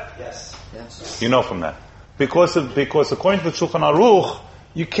know that? Yes. You know from that. Because according to the Shulchan Aruch,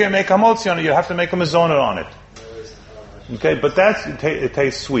 you can't make hamotzi on it, you have to make a mezonot on it. Okay, but it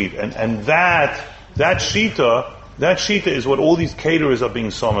tastes sweet. And that shita is what all these caterers are being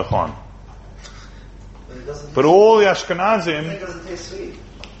somech on. But all the Ashkenazim, it doesn't taste sweet.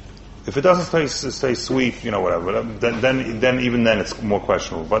 If it doesn't taste sweet, whatever, then even then it's more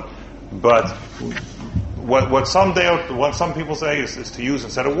questionable. But what some people say is to use,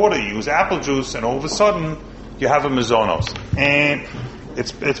 instead of water, you use apple juice, and all of a sudden you have a mezonos, and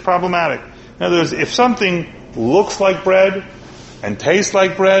it's problematic. In other words, if something looks like bread and tastes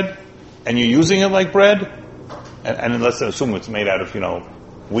like bread, and you're using it like bread, and let's assume it's made out of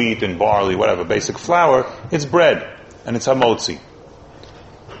wheat and barley, whatever, basic flour, it's bread and it's hamotzi.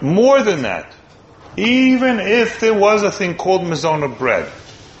 More than that, even if there was a thing called mezonot bread,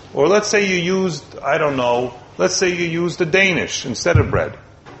 or let's say you used, the Danish instead of bread,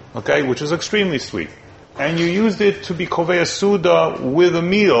 okay, which is extremely sweet, and you used it to be kovei suda with a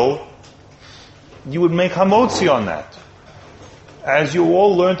meal, you would make hamotzi on that. As you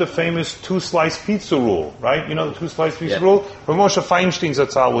all learned the famous 2-slice pizza rule, right? You know the 2-slice pizza rule? Rav Moshe Feinstein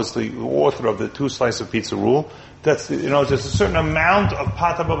Zatzal was the author of the 2-slice of pizza rule. That's, there's a certain amount of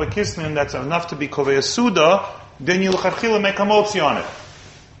pata babakisnin that's enough to be kovei suda, then you l'chadchila make hamotzi on it.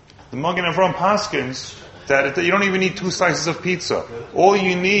 The Magen Avraham paskins that you don't even need 2 slices of pizza. All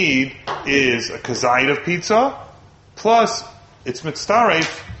you need is a kazayit of pizza, plus it's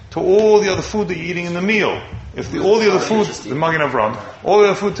mitzaref to all the other food that you're eating in the meal. If all the other food, the Magen Avram, all the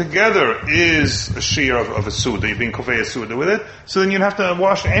other food together is a shear of a suda, you're being kofei a suda with it, so then you'd have to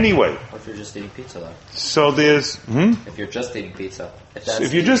wash anyway. Or if you're just eating pizza, though. So there's, If you're just eating pizza.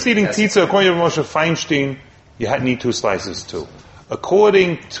 If you're just eating pizza, according to Moshe Feinstein, you need 2 slices too.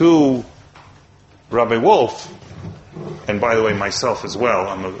 According to Rabbi Wolf, and by the way, myself as well,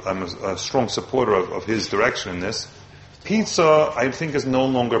 I'm a strong supporter of his direction in this. Pizza, I think, is no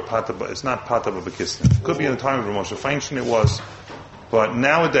longer it's not pata b'bekisnin. It could be in the time of Moshe Feinstein it was, but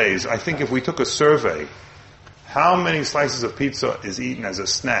nowadays, I think if we took a survey, how many slices of pizza is eaten as a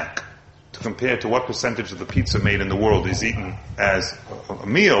snack, to compare to what percentage of the pizza made in the world is eaten as a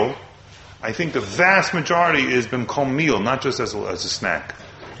meal, I think the vast majority is b'mkom meal, not just as a snack.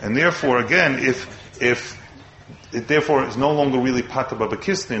 And therefore, again, if it therefore is no longer really pata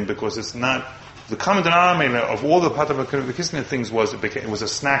b'bekisnin, because it's not, the common denominator of all the pata b'bekisnin things was it was a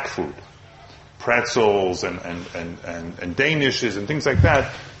snack food. Pretzels and danishes and things like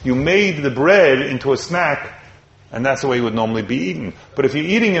that. You made the bread into a snack, and that's the way it would normally be eaten. But if you're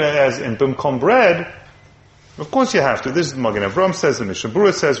eating it as in b'mkom bread, of course you have to. This is Magen Avram says, the Mishnah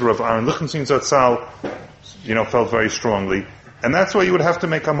Berurah says, Rav Aaron Lichtenstein Zatzal, felt very strongly. And that's why you would have to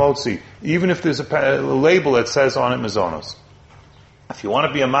make a motzi, even if there's a label that says on it Mizonos. If you want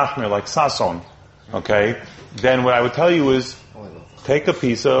to be a machmer like Sason, okay, then what I would tell you is, take a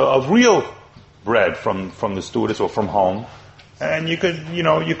piece of real bread from the stewardess or from home, and you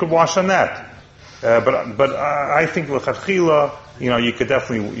could wash on that. But I think l'chadchila, you could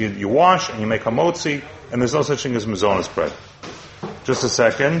definitely, you wash and you make a motzi, and there's no such thing as Mizonos bread. Just a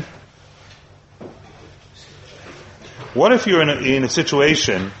second. What if you're in a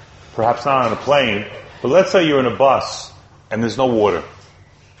situation, perhaps not on a plane, but let's say you're in a bus and there's no water.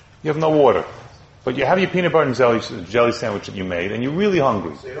 You have no water. But you have your peanut butter and jelly sandwich that you made, and you're really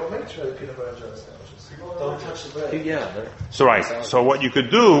hungry. So you don't make peanut butter and jelly sandwiches. Don't touch the bread. Yeah. So right. So what you could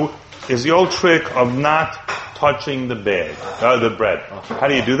do is the old trick of not touching the bread. How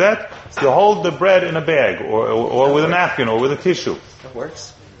do you do that? You hold the bread in a bag, or with a napkin, or with a tissue. That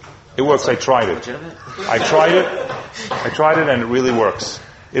works. It works. I tried it. I tried it, and it really works.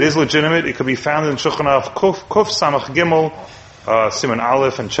 It is legitimate. It could be found in Shulchan Aruch Kuf Samach Gimel, Siman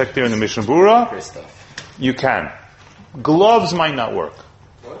Aleph, and check there in the Mishnah Berurah. You can. Gloves might not work.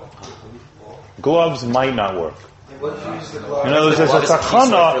 Gloves might not work. What if you use the glove? In other words, there's a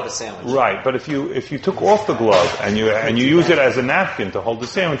takana, right? But if you took off the glove and you use it as a napkin to hold the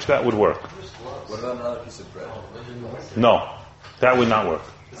sandwich, that would work. What about another piece of bread? No, that would not work.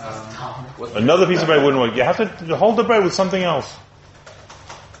 Another piece of bread wouldn't work. You have to hold the bread with something else.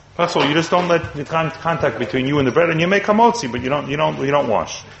 That's all. You just don't let the contact between you and the bread, and you make hamotzi, but you don't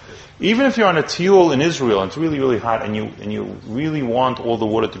wash. Even if you're on a tiul in Israel and it's really, really hot, and you really want all the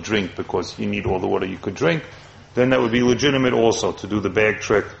water to drink because you need all the water you could drink, then that would be legitimate also to do the bag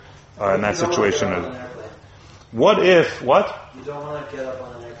trick in that situation. What? You don't want to get up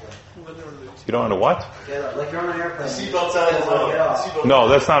on an airplane. You don't want to what? Get up. Like you're on an airplane. The seatbelt sign is on. No,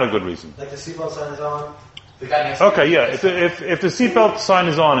 that's not a good reason. Like the seatbelt sign is on. The guy next Okay, yeah. If the seatbelt sign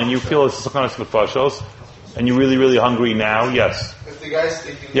is on and you feel it's sakanas lefashos, and you're really, really hungry now, yes. If the guy's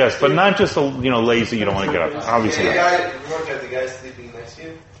sleeping. Yes, but not just lazy. You don't want to get up. Obviously. The guy's sleeping next to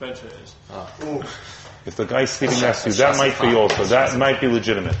you. If the guy's sleeping next to you, that might be also. That might be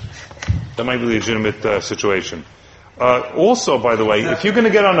legitimate. That might be a legitimate situation. Also, by the way, if you're going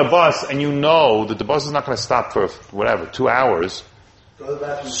to get on a bus and you know that the bus is not going to stop for 2 hours, Go to the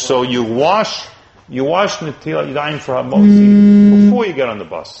bathroom. so you wash Netilat Yadayim for Hamotzi before you get on the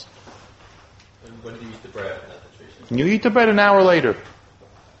bus. And when do you eat the bread in that situation? You eat the bread an hour later.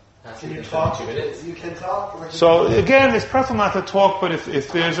 Can you talk? You can talk. So again, it's preferable not to talk, but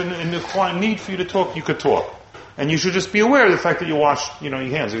if there's a need for you to talk, you could talk. And you should just be aware of the fact that you wash, your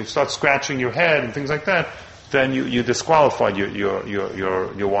hands. If you start scratching your head and things like that, then you disqualified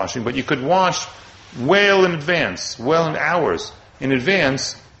your washing. But you could wash well in advance, well in hours in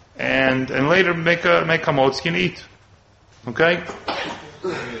advance, and later make a motzi and eat. Okay?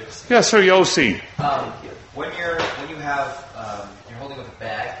 Yes, sir, Yossi. When you're holding up a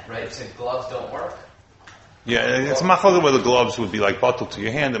bag, right? You said gloves don't work. Yeah, it's machal where the gloves would be like bottled to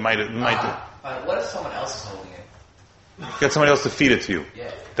your hand. It might. What if someone else is holding it? Get somebody else to feed it to you.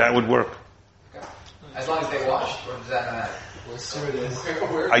 Yeah. That would work. Okay. As long as they wash, or does that not matter?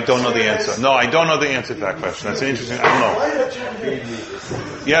 I don't know the answer. No, I don't know the answer to that question. That's an interesting. I don't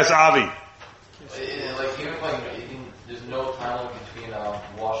know. Yes, Avi. There's no time limit between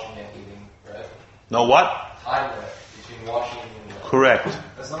washing and eating, right? No what? Time limit between washing and eating. Correct.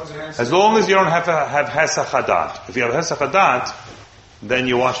 As long as you don't have to have hesach hadat. If you have hesach hadat, then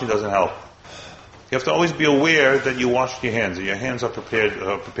your washing doesn't help. You have to always be aware that you wash your hands, and your hands are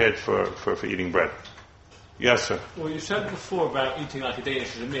prepared for eating bread. Yes, sir. Well, you said before about eating like a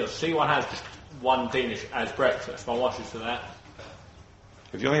Danish as a meal. Say one has just one Danish as breakfast. One washes for that.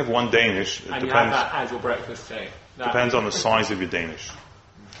 If you only have one Danish, it and you have that as your breakfast, say. Depends on the size of your Danish.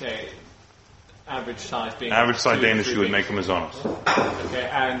 Okay. Average size Danish. Average size Danish, you would make them as honest. Okay,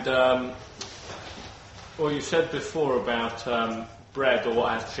 and well, you said before about bread, or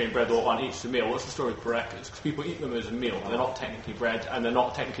what has to change bread, or one eats a meal. What's the story with burekas? Because people eat them as a meal. They're not technically bread, and they're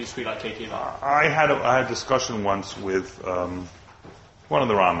not technically sweet like cake either. I had a discussion once with one of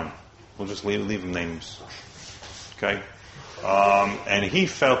the ramen. We'll just leave them names. Okay? And he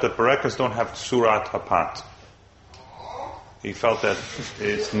felt that burekas don't have tsurat hapat. He felt that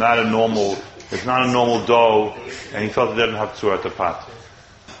it's not a normal dough, and he felt it didn't have tsurat hapat.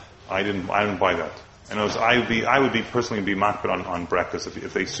 I didn't buy that. And I would be personally makbid on burekas.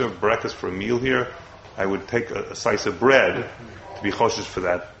 If they serve burekas for a meal here, I would take a slice of bread to be choshesh for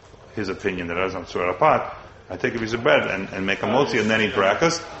that, his opinion that it doesn't have tsurat hapat. I take a piece of bread and make a motzi and then eat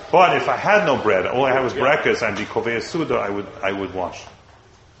burekas. But if I had no bread, all I had was burekas and the kovei suda, I would wash.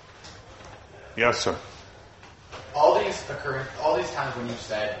 Yes, sir. All these times when you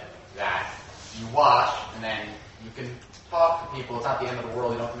said that you wash and then you can talk to people, it's not the end of the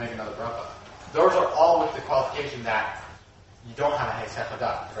world, you don't have to make another bracha. Those are all with the qualification that you don't have a hesed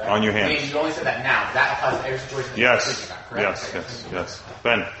chadat, correct? On your hands. I mean, you only said that now. That applies to every situation that Yes. you're thinking about, correct? Yes.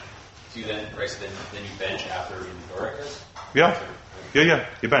 Ben. So you then you bench after eating burekas? Yeah.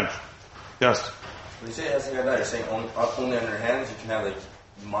 You bench. Yes. When you say hesed chadat, you're saying only on your hands. You can have like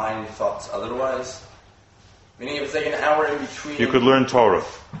mind thoughts otherwise. Meaning, if it's like an hour in between. You could learn Torah.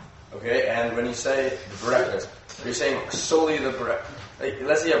 Okay, and when you say the burekas, you're saying solely the burekas. Like,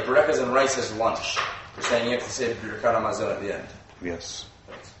 let's say you have burekas and rice as lunch. You're saying you have to say birkat hamazon at the end. Yes.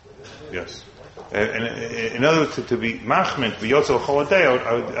 And in other words, to be machmint, v'yotzel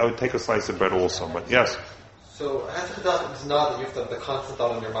choladei, I would take a slice of bread also. But yes. So hesed chadat is not that you have to have the constant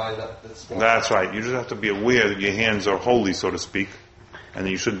thought on your mind That's right. You just have to be aware that your hands are holy, so to speak, and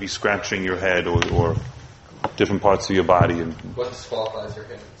that you shouldn't be scratching your head or different parts of your body. And what disqualifies your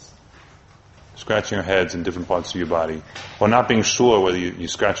hands? Scratching your heads in different parts of your body, or not being sure whether you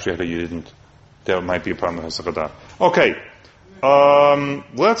scratched your head or you didn't. That might be a problem with hesed chadat. Okay,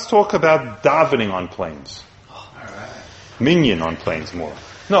 let's talk about davening on planes. Minyan on planes more.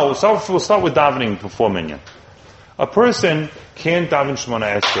 No, we'll start with davening before minyan. A person can't daven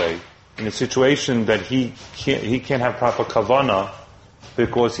Shemona Esrei in a situation that he can't have proper kavana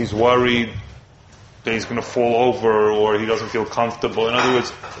because he's worried that he's going to fall over or he doesn't feel comfortable. In other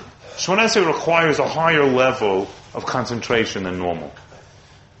words, Shemona Esrei requires a higher level of concentration than normal.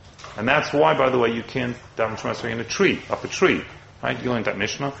 And that's why, by the way, you can't daven Shemona Esrei up a tree. Right? You learned that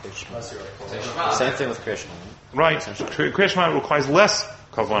Mishnah? Same thing with Krishna. Right. Krishna requires less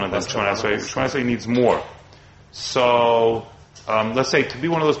kavanah than Shemona Esrei. Shemona Esrei needs more. So, let's say to be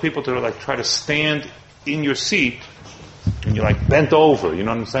one of those people to like try to stand in your seat and you're like bent over, you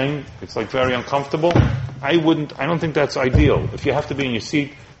know what I'm saying? It's like very uncomfortable. I don't think that's ideal. If you have to be in your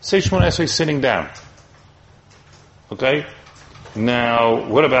seat, say Shemona Esrei sitting down. Okay? Now,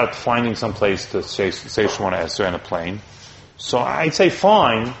 what about finding some place to say Shemona Esrei on a plane? So I'd say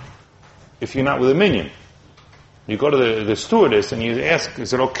fine if you're not with a minyan. You go to the stewardess and you ask,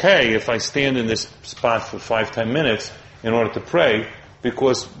 is it okay if I stand in this spot for 5-10 minutes in order to pray?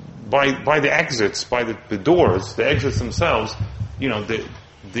 Because by the exits, by the doors, the exits themselves, you know,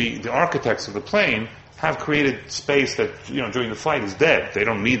 the architects of the plane have created space that, you know, during the flight is dead. They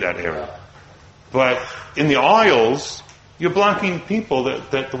don't need that area. But in the aisles, you're blocking people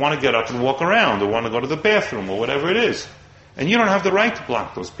that want to get up and walk around or want to go to the bathroom or whatever it is. And you don't have the right to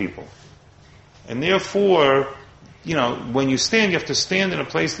block those people. And therefore, you know, when you stand, you have to stand in a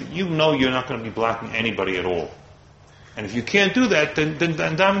place that you know you're not going to be blocking anybody at all. And if you can't do that, then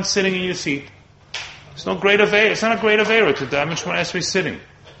daven sitting in your seat. It's not a great avera to daven Shemona Esrei sitting.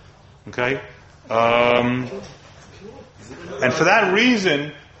 Okay? And for that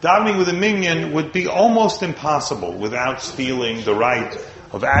reason, davening with a minyan would be almost impossible without stealing the right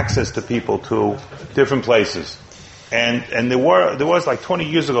of access to people to different places. And there was like 20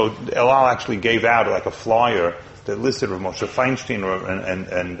 years ago, El Al actually gave out like a flyer that listed Rav Moshe Feinstein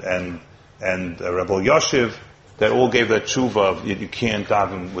and Rabbi Yoshev that all gave that tshuva of you can't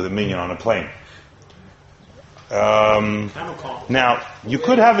daven with a minyan on a plane. Now you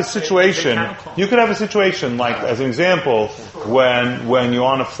could have a situation like, as an example, when you're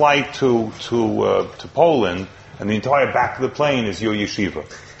on a flight to Poland and the entire back of the plane is your yeshiva,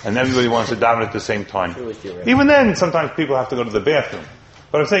 and everybody wants to daven at the same time. Even then, sometimes people have to go to the bathroom.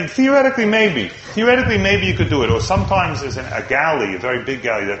 But I'm saying, theoretically, maybe you could do it. Or sometimes there's a galley, a very big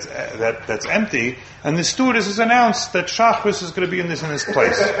galley that's empty, and the stewardess has announced that Shachris is going to be in this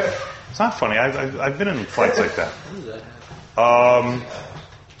place. It's not funny. I've been in flights like that. And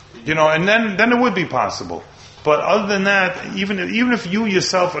then it would be possible. But other than that, even if you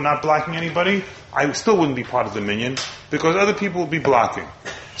yourself are not blocking anybody, I still wouldn't be part of the minyan, because other people will be blocking.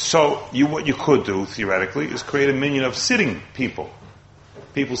 So what you could do, theoretically, is create a minyan of sitting people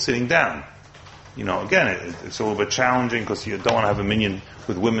sitting down. Again, it's a little bit challenging because you don't want to have a minyan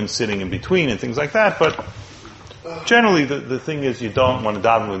with women sitting in between and things like that, but generally the thing is you don't want to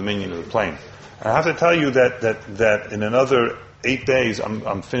daven with a minyan of the plane. And I have to tell you that in another 8 days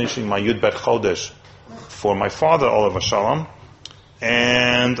I'm finishing my Yud Bet Chodesh for my father, Olav Shalom,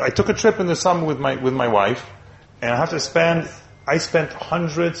 and I took a trip in the summer with my wife, and I spent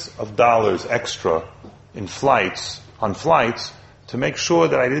hundreds of dollars extra on flights to make sure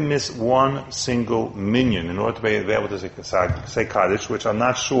that I didn't miss one single minyan in order to be able to say Kaddish, which I'm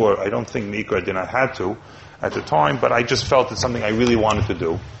not sure, I don't think Mikra did not have to at the time, but I just felt it's something I really wanted to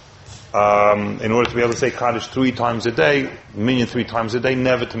do. In order to be able to say Kaddish 3 times a day, minyan 3 times a day,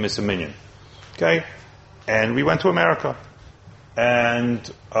 never to miss a minyan. Okay? And we went to America. And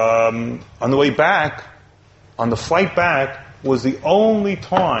on the way back, on the flight back, was the only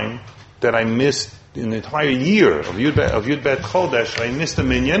time that I missed in the entire year of Yud Bet Chodesh, I missed a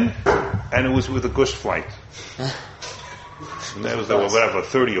minyan, and it was with a gush flight. And there was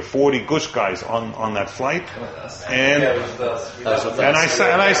 30 or 40 gush guys on that flight, and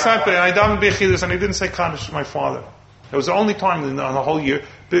I sat there, and I davened bechidus, and I didn't say Kaddish to my father. It was the only time in the whole year,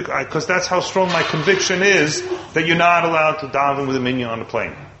 because that's how strong my conviction is that you're not allowed to daven with a minyan on the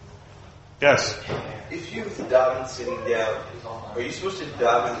plane. Yes. If you daven sitting down, are you supposed to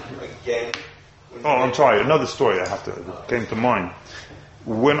daven again? Oh, I'm sorry. Another story came to mind.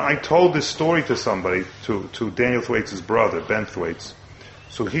 When I told this story to somebody, to Daniel Thwaites' brother, Ben Thwaites,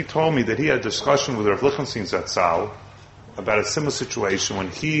 so he told me that he had a discussion with Rav Lichtenstein Zatzal about a similar situation when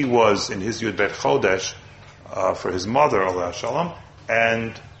he was in his Yud Bet Chodesh for his mother, Allah Shalom,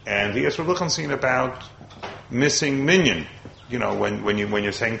 and he asked Rav Lichtenstein about missing minyan, when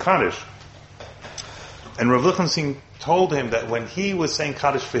you're saying Kaddish. And Rav Lichtenstein told him that when he was saying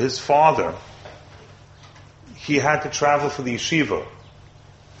Kaddish for his father, he had to travel for the yeshiva,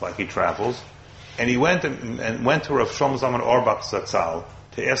 like he travels, and he went and went to Rav Shlomo Zalman Auerbach Zatzal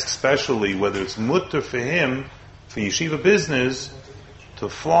to ask specially whether it's mutter for him, for yeshiva business, to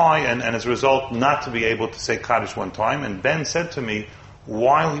fly, and as a result not to be able to say Kaddish one time. And Ben said to me,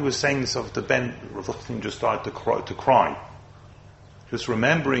 while he was saying this to Ben, Rav Lichtenstein just started to cry. Just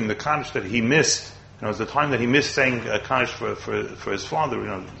remembering the Kaddish that he missed. It was the time that he missed saying Kaddish for his father.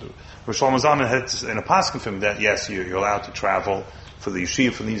 Rav Shlomo Zalman had in a pasuk from that, yes, you're allowed to travel for the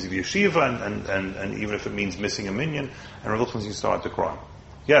yeshiva, for the needs of the yeshiva, and even if it means missing a minyan. And Rav Lichtenstein started to cry.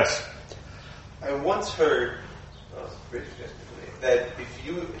 Yes? I once heard that if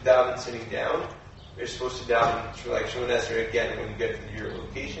you daven sitting down, you're supposed to daven like Shemon Esrei again when you get to your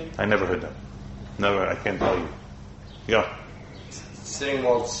location. I never heard that. Never, I can't tell you. Yeah. Sitting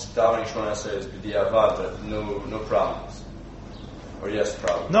while davening Shemon Esrei is b'diavad, but no problems. Or yes,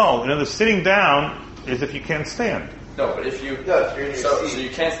 problems. No, the sitting down is if you can't stand. No, but if you're in your so you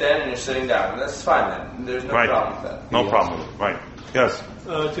can't stand and you're sitting down, that's fine then. There's no problem with that. No problem. Right. Yes.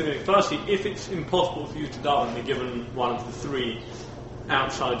 Firstly, if it's impossible for you to daven and be given one of the 3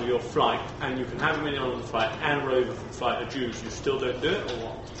 outside of your flight, and you can have a minyan on the flight and row over the flight of Jews, you still don't do it, or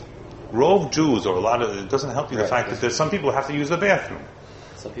what? Rove Jews, or it doesn't help you the fact that there's some people who have to use the bathroom.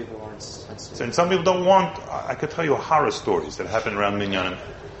 Some people aren't sensitive. And some people don't want. I could tell you horror stories that happen around minyan.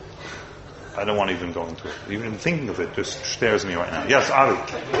 I don't want to even go into it. Even thinking of it just stares me right now. Yes, Ari.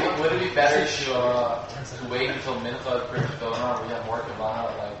 Would it be better to wait until mincha for your tefillin, or we have more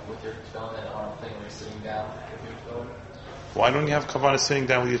kavana, like with your tefillin and arm thing when you're sitting down with your tefillin? Why don't you have kavana sitting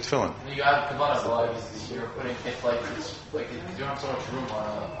down with your tefillin? You have kavana, but you're putting it's like you don't have so much room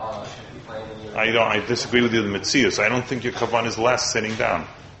on a plane. I disagree with you. The mitzias. I don't think your kavana is less sitting down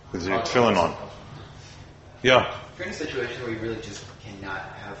with your tefillin on. Yeah. If you're in a situation where you really just cannot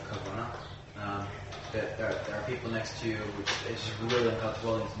have kavana, that there are people next to you, which is just really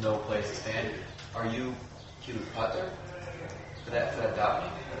uncomfortable and there's no place to stand, are you kibbutz pater for that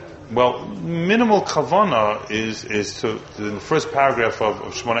davening? Well, minimal kavana is to in the first paragraph of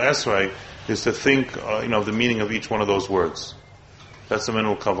Shemona Esrei is to think the meaning of each one of those words. That's the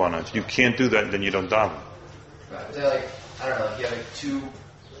minimal kavana. If you can't do that, then you don't daven. Right. So I don't know, if you have 2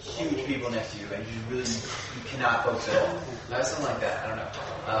 huge people next to you, and you cannot focus at all. Something like that. I don't know.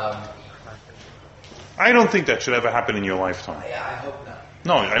 I don't think that should ever happen in your lifetime. Yeah, I hope not.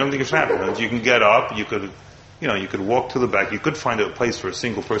 No, I don't think it should happen. You can get up, you could walk to the back, you could find a place for a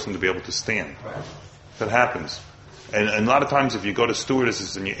single person to be able to stand. Right. That happens. And a lot of times if you go to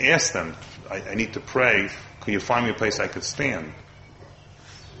stewardesses and you ask them, I need to pray, can you find me a place I could stand?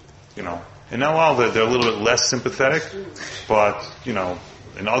 And now they're a little bit less sympathetic, but, in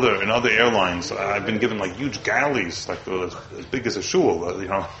other airlines, I've been given like huge galleys, like as big as a shul,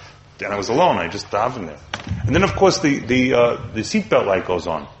 and I was alone, I just davened there. And then of course the seatbelt light goes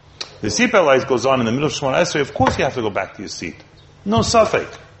on. The seatbelt light goes on in the middle of Shemona Esrei, of course you have to go back to your seat. No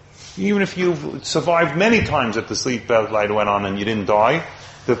safek. Even if you've survived many times that the seatbelt light went on and you didn't die,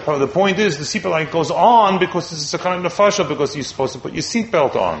 the point is the seatbelt light goes on because this is a kind of nefasha, because you're supposed to put your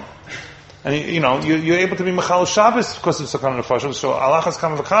seatbelt on. And you're able to be Mechal Shabbos because it's a kind of nefasha. So alachas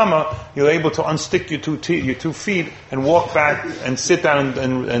kama v'kama, you're able to unstick your two feet and walk back and sit down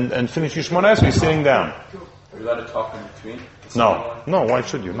and finish your Shemona Esrei sitting down. Are you allowed to talk in between? No. Why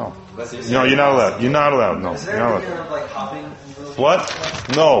should you? No. No, you're not allowed. You're not allowed. No. Is there any kind of like hopping? What?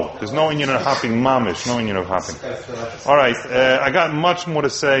 No. There's no Indian of hopping. Mamish. No Indian of hopping. All right. I got much more to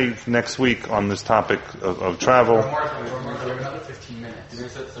say next week on this topic of travel. Another 15 minutes.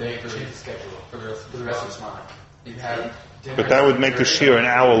 They change the schedule for the rest of the summer. You have dinner. But that would make the shir an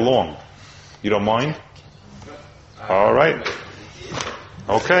hour long. You don't mind? All right.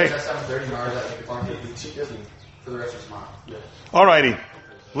 Okay. For the rest of the summer. All righty.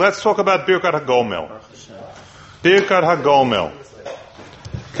 Let's talk about Birkat HaGomel. Birkat HaGomel.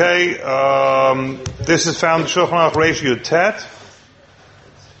 Okay, this is found in Shulchan Aruch Reish Yud Tet.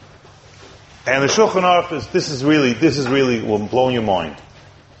 And the Shulchan Aruch this is really will blow your mind.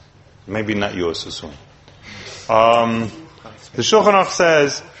 Maybe not yours so soon. The Shulchan Aruch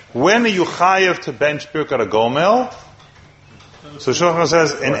says, when are you chayav to bench Birkat HaGomel? So Shulchan Aruch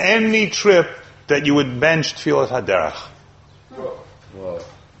says, in any trip that you would bench Tfilat HaDerech. Whoa.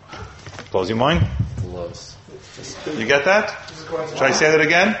 Blows your mind? Blows. You get that? Should I say that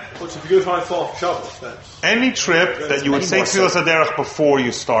again? What's if you go find far Shabbos then? Any trip that you would say Tfilas HaDerech before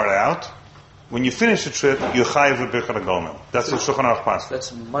you start out, when you finish the trip, you chayiv with Birkat HaGomel. That's what Shulchan Aruch passes.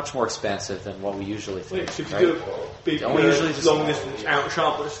 That's much more expansive than what we usually think. So if you right? do a big long distance out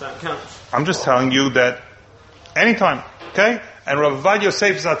Shabbos, that counts. I'm just telling you that anytime, okay? And Rav Avad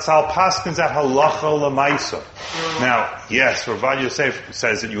Yosef Zatzal paskins at halacha l'maisa. Now, yes, Rav Avad Yosef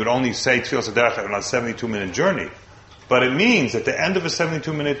says that you would only say Tfilas HaDerech on a 72-minute journey. But it means at the end of a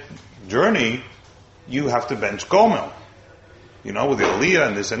 72-minute journey, you have to bench Gomel. With the Aliyah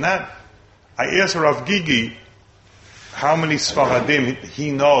and this and that. I asked Rav Gigi how many Sfaradim he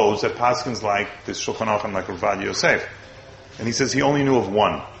knows that paskins like this Shulchan Aruch and like Rav Avad Yosef. And he says he only knew of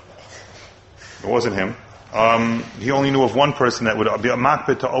one. It wasn't him. He only knew of one person that would be a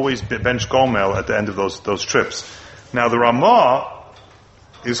makbid to always bench Gomel at the end of those trips. Now the Ramah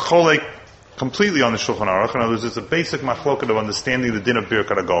is cholek completely on the Shulchan Aruch. In other words, it's a basic machloket of understanding the din of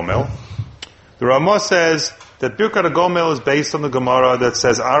Birkat HaGomel. The Ramah says that Birkat HaGomel is based on the Gemara that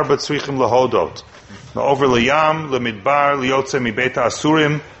says Arba tzrichim lahodot, over liyam, lemidbar, liyotze mibeta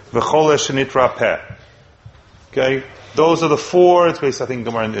asurim, v'chole shenitra peh. Okay, those are the four. It's based, I think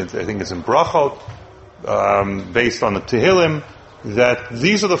it's in Brachot. Based on the Tehillim, that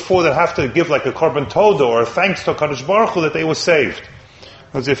these are the four that have to give like a korban toda or thanks to HaKadosh Baruch Hu that they were saved.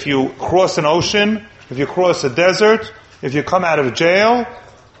 Because if you cross an ocean, if you cross a desert, if you come out of jail,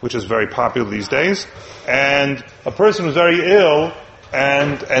 which is very popular these days, and a person who's very ill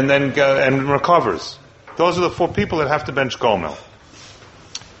and then recovers, those are the four people that have to bench Gomel.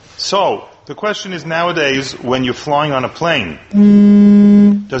 So the question is, nowadays when you're flying on a plane,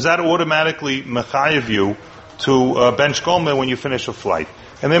 does that automatically mechayev you to bench Gomel when you finish a flight?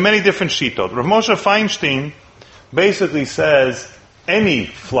 And there are many different shitot. Rav Moshe Feinstein basically says any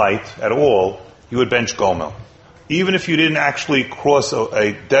flight at all, you would bench Gomel. Even if you didn't actually cross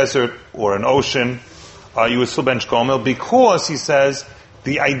a desert or an ocean, you would still bench Gomel, because he says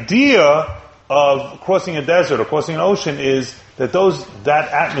the idea of crossing a desert or crossing an ocean is that that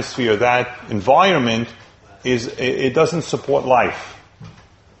atmosphere, that environment it doesn't support life.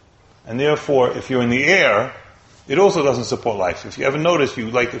 And therefore, if you're in the air, it also doesn't support life. If you ever notice,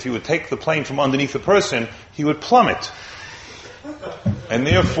 if you would take the plane from underneath a person, he would plummet. And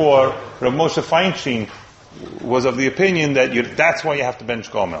therefore, Rav Moshe Feinstein was of the opinion that that's why you have to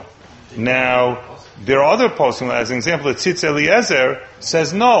bench Gomel. Now, there are other posting, as an example, that Tzitz Eliezer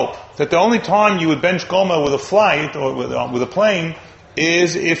says no, that the only time you would bench Gomel with a flight or with a plane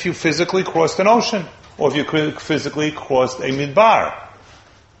is if you physically crossed an ocean, or if you physically crossed a midbar.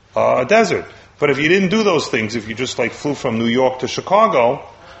 a desert. But if you didn't do those things, if you just like flew from New York to Chicago,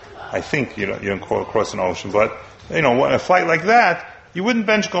 I think you don't cross an ocean, but a flight like that, you wouldn't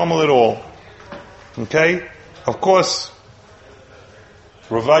bench gomel at all. Okay? Of course,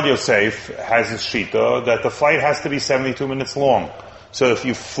 Ravad Yosef has his shita that the flight has to be 72 minutes long. So if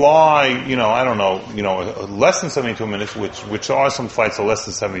you fly, less than 72 minutes, which are some flights are less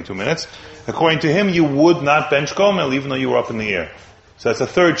than 72 minutes, according to him, you would not bench gomel even though you were up in the air. So that's a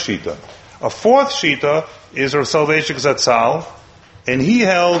third shita. A fourth shita is Rav Soloveitchik Zatzal, and he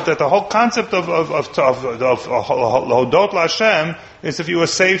held that the whole concept of Hodot LaHashem is if you were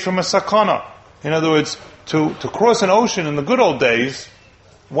saved from a sakana. In other words, to cross an ocean in the good old days,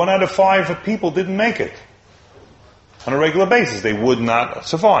 1 out of 5 people didn't make it. On a regular basis, they would not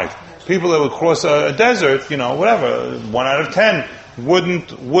survive. People that would cross a desert, 1 out of 10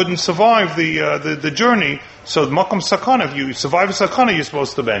 wouldn't survive the journey. So makom sakana, if you survive a sakana, you're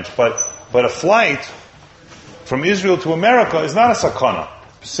supposed to bench. But a flight from Israel to America is not a sakana.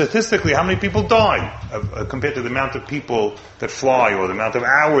 Statistically, how many people die compared to the amount of people that fly or the amount of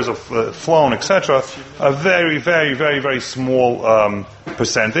hours of flown, etc.? A very, very, very, very small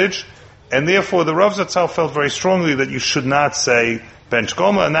percentage. And therefore, the Rav Zatzal felt very strongly that you should not say bench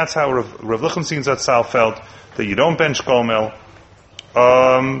gomel, and that's how Rav Lichtenstein Zatzal felt, that you don't bench gomel.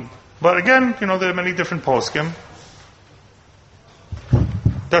 But again, there are many different poskim.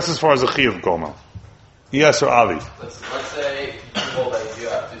 That's as far as the chiyuv gomel. Yes, or Ali? Let's say people that you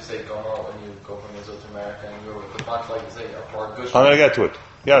have to say gomel when you go from Israel to America and you're with the bunch like say or Gush. I'm going to get to it.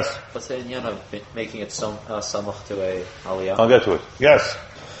 Yes. What's the inyan of making it samach to a aliyah? I'll get to it. Yes.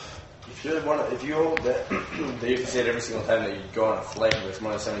 If you hold that they used to say it every single time that you go on a flight and it's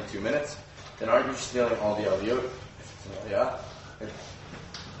more than 72 minutes, then aren't you stealing all the aliyot? Yeah.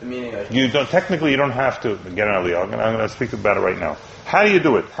 The meaning like you don't have to get an aliyah. I'm going to speak about it right now. How do you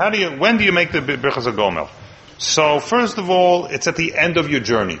do it? When do you make the birchas gomel? So first of all, it's at the end of your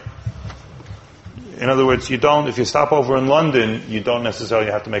journey. In other words, if you stop over in London, you don't necessarily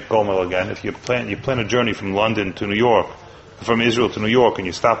have to make gomel again. If you plan a journey from London to New York, from Israel to New York, and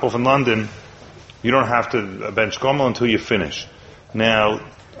you stop off in London, you don't have to bench gomel until you finish. Now,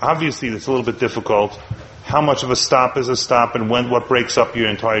 obviously, it's a little bit difficult. How much of a stop is a stop, and what breaks up your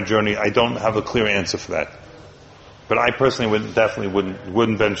entire journey? I don't have a clear answer for that. But I personally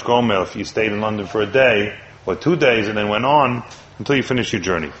wouldn't bench gomel if you stayed in London for a day or 2 days and then went on until you finish your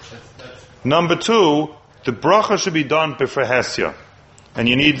journey. Number 2, the bracha should be done before Hesya, and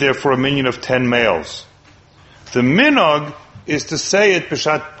you need therefore a minyan of 10 males. The minog is to say it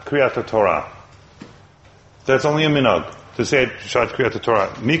b'shat kriyat Torah. That's only a minog to say it b'shat kriyat Torah.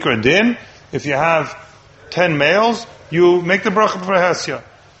 Mikra din, if you have 10 males, you make the bracha before Hesya.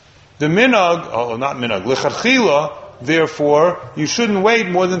 The minog, not minog, lechatchila, therefore, you shouldn't wait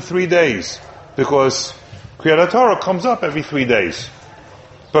more than 3 days, because Kriyat Torah comes up every 3 days.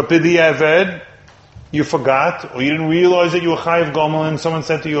 But b'di'eved, you forgot, or you didn't realize that you were chayiv gomel, and someone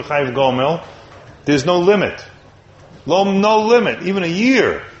said to you chayiv gomel, there's no limit. No limit. Even a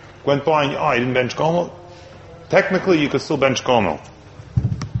year went by and you didn't bench gomel. Technically, you could still bench gomel.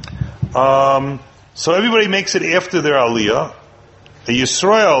 So everybody makes it after their aliyah. A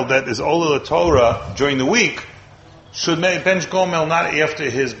Yisrael that is Ola Torah during the week should bench gomel not after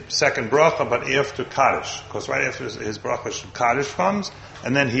his second bracha, but after Kaddish. Because right after his bracha, Kaddish comes,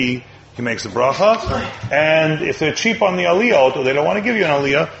 and then he makes the bracha. And if they're cheap on the aliyah, or they don't want to give you an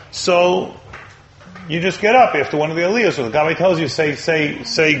aliyah, so you just get up after one of the aliyahs. So the Gabbai tells you, say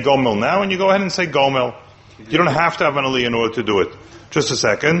gomel now, and you go ahead and say gomel. You don't have to have an aliyah in order to do it. Just a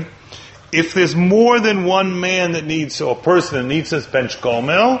second. If there's more than one man that needs, or person that needs this bench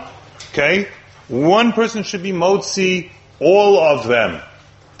gomel, okay, one person should be motzi all of them.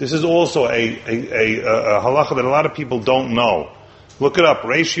 This is also a halacha that a lot of people don't know. Look it up.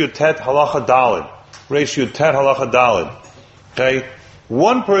 Reish Yud Tet halacha dalid. Reish Yud Tet halacha dalid. Okay,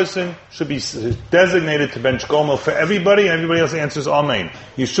 one person should be designated to bench gomel for everybody, and everybody else answers amen.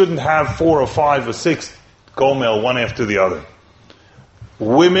 You shouldn't have 4 or 5 or 6 gomel one after the other.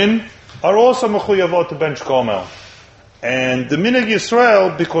 Women are also mechuyavot to bench gomel. And the Minhag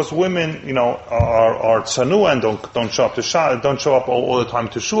Yisrael, because women, are tzanua and don't show up to don't show up all the time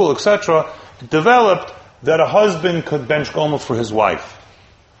to shul, etc., developed that a husband could bench gomel for his wife.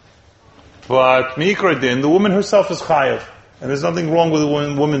 But Mikra Din, the woman herself is chayav, and there's nothing wrong with a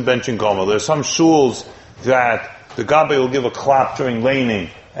woman benching gomel. There's some shuls that the Gabbai will give a clap during laning,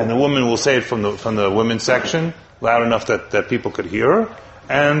 and the woman will say it from the women's section, loud enough that people could hear her.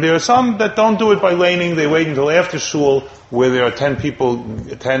 And there are some that don't do it by laning. They wait until after shul, where there are 10 people,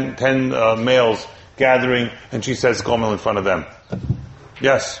 10 males gathering, and she says gomel in front of them.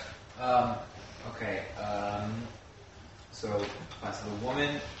 Yes. Okay. So the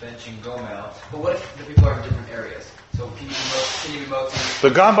woman benching Gomel. But what if the people are in different areas? So can you be moting? The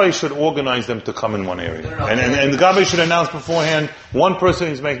Gabbai should organize them to come in one area. No. And the Gabbai should announce beforehand, one person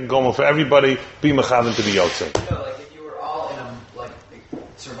is making Gomel for everybody, be Mechavan to be Yotzei. No, like if you were all in a,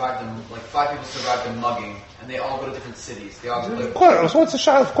 survived them, 5 people survived a mugging, and they all go to different cities. They all Of course, what's the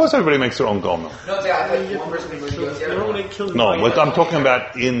shot? Of course everybody makes their own Gomel. No, I one person goes to the other. No, what I'm talking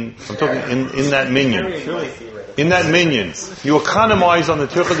about in that minyan. In that minyan, you economize on the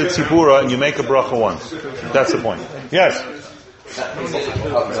Tircha de Tzibura and you make a bracha once. That's the point. Yes? The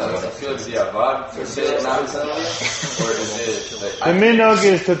minhag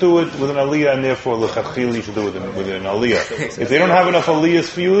is to do it with an aliyah, and therefore l'chachil you should do it with an aliyah. If they don't have enough aliyahs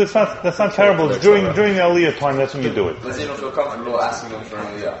for you, that's not terrible. It's during the aliyah time, that's when you do it. Let's say you don't feel comfortable asking them for an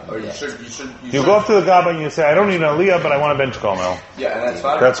aliyah, or you should. You go up to the Gabbai and you say, I don't need an aliyah, but I want a bench Gomel. Yeah, and that's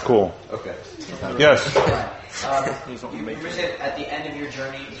fine. That's cool. Okay. Yes. You said at the end of your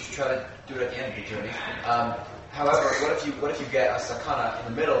journey, you should try to do it at the end of your journey. However, what if you get a sakana in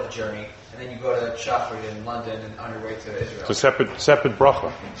the middle of the journey, and then you go to Shafrid in London and on your way to Israel? It's a separate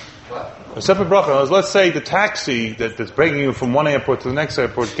bracha. What? A separate bracha. Let's say the taxi that's bringing you from one airport to the next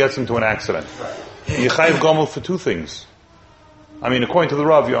airport gets into an accident. Right. You chayiv Gomel for 2 things. I mean, according to the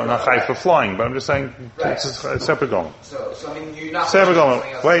Rav, you're not chayiv for flying, but I'm just saying it's a separate Gomel. So I mean, you're not separate Gomel.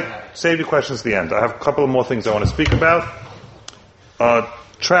 Wait, save your questions to the end. I have a couple of more things I want to speak about.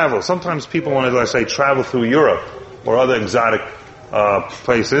 Travel. Sometimes people want to, let's say, travel through Europe or other exotic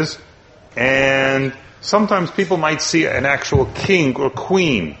places, and sometimes people might see an actual king or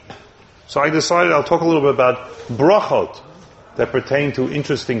queen. So I decided I'll talk a little bit about brachot that pertain to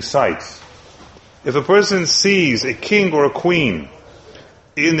interesting sights. If a person sees a king or a queen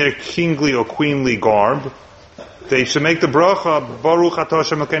in their kingly or queenly garb, they should make the bracha Baruch Atah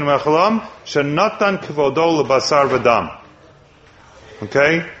Hashem Elokeinu melech haolam shenatan kvodo lebasar v'dam.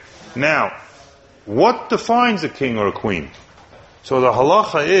 Okay? Now, what defines a king or a queen? So the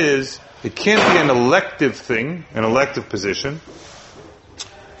halacha is, it can't be an elective thing, an elective position,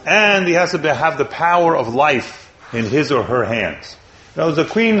 and he has to have the power of life in his or her hands. In other words, the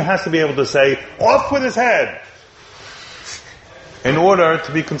queen has to be able to say, off with his head, in order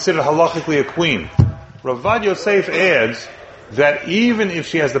to be considered halachically a queen. Ravad Yosef adds that even if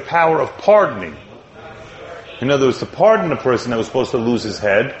she has the power of pardoning, in other words, to pardon a person that was supposed to lose his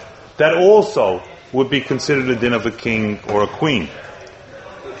head, that also would be considered a din of a king or a queen.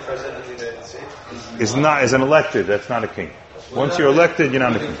 The President of the United States is not, as an elected, that's not a king. Once you're elected, you're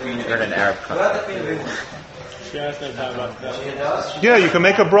not a king. You're in an Arab country. She has no power like that. Yeah, you can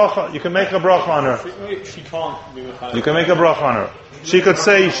make a bracha. You can make a bracha on her. She can't be with You can make a bracha on her. She could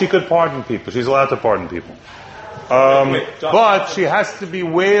say she could pardon people. She's allowed to pardon people. But she has to be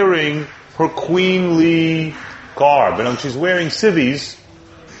wearing her queenly garb. And she's wearing civis,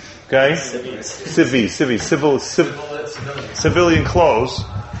 okay? Civilian clothes.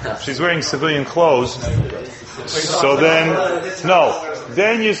 She's wearing civilian clothes. So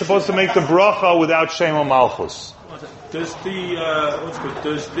then you're supposed to make the bracha without Shema Malchus. Does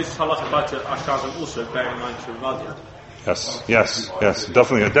does this halacha apply to Ashkenazim also, bearing in mind to Radia? Yes.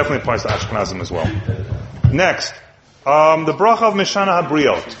 Definitely applies to Ashkenazim as well. Next, the bracha of Mishana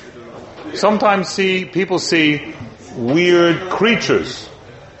HaBriot. Sometimes people see weird creatures,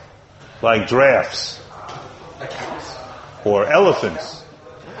 like giraffes, or elephants.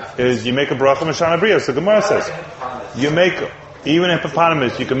 You make a bracha Mishana HaBriot. So Gemara says, even in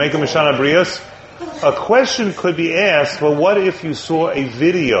hippopotamus, you can make a Mishana HaBriot. A question could be asked, well, what if you saw a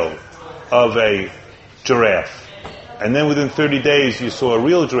video of a giraffe, and then within 30 days you saw a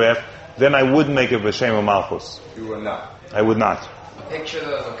real giraffe, then I would make it B'Shem Malchus. You would not. I would not. A picture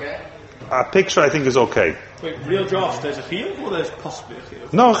though is okay? A picture I think is okay. Wait, real giraffes, there's a chiyuv or there's possibly a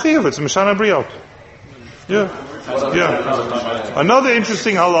chiyuv? No, chiyuv, it's Mishana Briot. Yeah. Another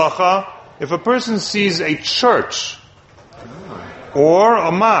interesting halacha, if a person sees a church or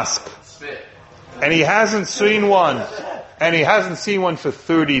a mosque, and he hasn't seen one for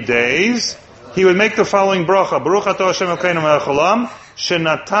 30 days, he would make the following bracha: Baruch Atah Hashem Elokeinu melech haolam,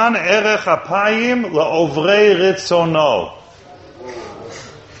 shenatan erech apayim la'ovrei ritzono.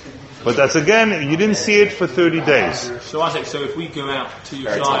 But that's again, you didn't see it for 30 days. So Isaac, if we go out to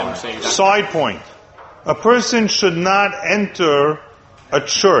Yerushalayim, say that. Side point: a person should not enter a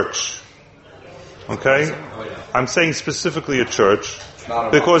church. Okay, I'm saying specifically a church.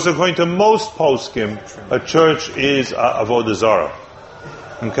 Because according to most poskim, a church is avodah zarah.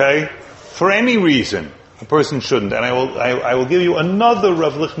 Okay, for any reason, a person shouldn't. And I will give you another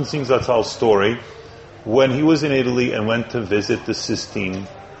Rav Lichtenstein Zatzal story when he was in Italy and went to visit the Sistine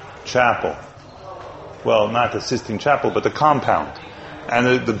Chapel. Well, not the Sistine Chapel, but the compound.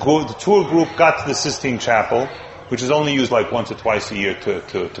 And the tour group got to the Sistine Chapel, which is only used like once or twice a year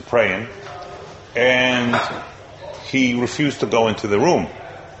to pray in. And he refused to go into the room,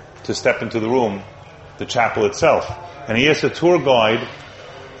 to step into the room, the chapel itself. And he asked the tour guide,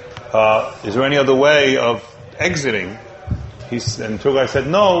 is there any other way of exiting? And the tour guide said,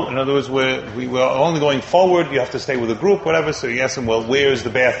 no. In other words, we were only going forward, you have to stay with the group, whatever. So he asked him, well, where's the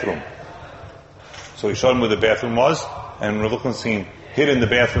bathroom? So he showed him where the bathroom was, and Rav Lichtenstein hid in the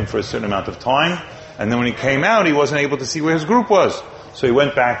bathroom for a certain amount of time, and then when he came out, he wasn't able to see where his group was. So he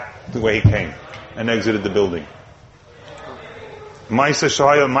went back the way he came, and exited the building. Maisa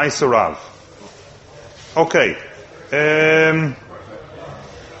Shahaya, Maisa Rav. Okay.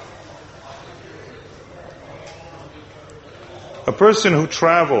 A person who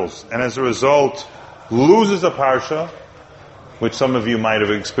travels and as a result loses a parsha, which some of you might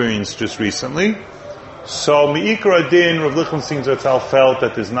have experienced just recently. So Me'ikra Din, Rav Lichtenstein Zatzal felt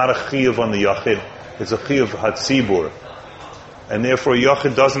that there's not a chiyuv on the yachid, it's a chiyuv hatzibur. And therefore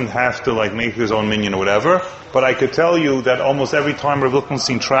yachid doesn't have to like make his own minyan or whatever. But I could tell you that almost every time Rav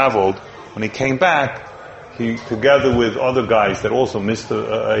Lichtenstein traveled, when he came back, he, together with other guys that also missed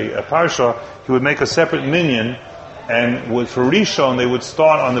a parsha, he would make a separate minyan. And for Rishon, they would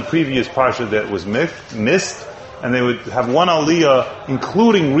start on the previous parsha that was missed, and they would have one aliyah,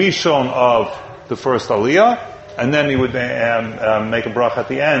 including Rishon of the first aliyah, and then he would make a bracha at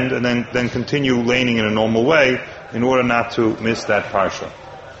the end, and then continue laning in a normal way, in order not to miss that parsha.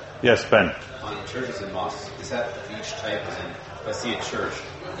 Yes, Ben? On churches and mosques, is that for each type? As in, if I see a church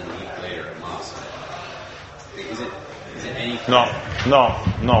and then week later a mosque, is it any...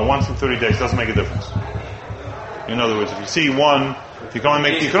 No. Once in 30 days doesn't make a difference. In other words, if you see one, you can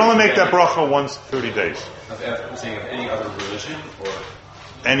only make that bracha once 30 days. I'm saying of any other religion or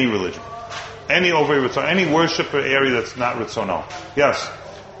any religion, any worship area that's not Ritzono. Yes.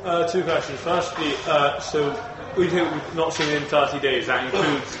 2 questions. Firstly, so we've not seen it in 30 days. That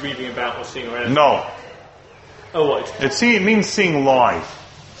includes reading about or seeing around. No. Oh, what? It means seeing live.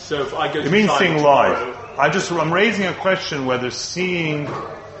 So if I go, it means seeing live. I'm raising a question whether seeing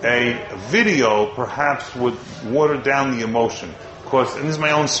a video perhaps would water down the emotion. Because, and this is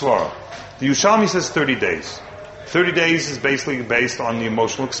my own svara, the Yerushalmi says 30 days. 30 days is basically based on the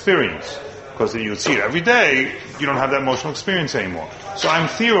emotional experience. Because if you see it every day, you don't have that emotional experience anymore. So I'm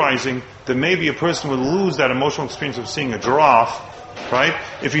theorizing that maybe a person would lose that emotional experience of seeing a giraffe, right,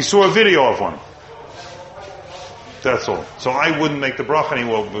 if he saw a video of one. That's all. So I wouldn't make the bracha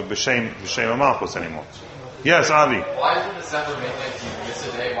anymore with B'Shem HaMalchus anymore. Yes, Avi. Why is it December maintenance if you miss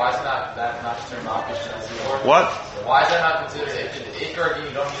a day? Why is that not considered Malkish? What? Why is that not considered? If you're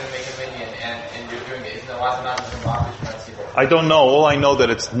you don't need to make a minyan and you're doing it, isn't that why is it not considered Malkish? I don't know. All I know that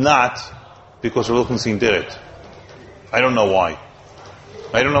it's not because Rav Lichtenstein did it. I don't know why.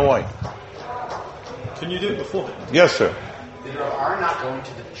 Can you do it before? Yes, sir. They are not going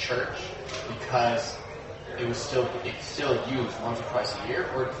to the church because it's still used once or twice a year,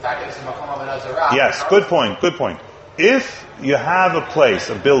 or the fact that it's in Makom Avodah Zarah. Yes, good point. If you have a place,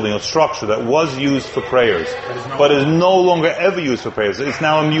 a building, a structure that was used for prayers, but is no longer ever used for prayers, it's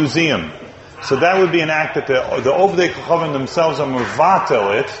now a museum. So that would be an act that the Ovdei Kochavim themselves are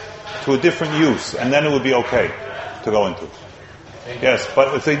mevatel it to a different use, and then it would be okay to go into. Yes,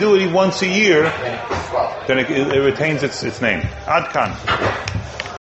 but if they do it once a year, then it retains its name. Ad Kan.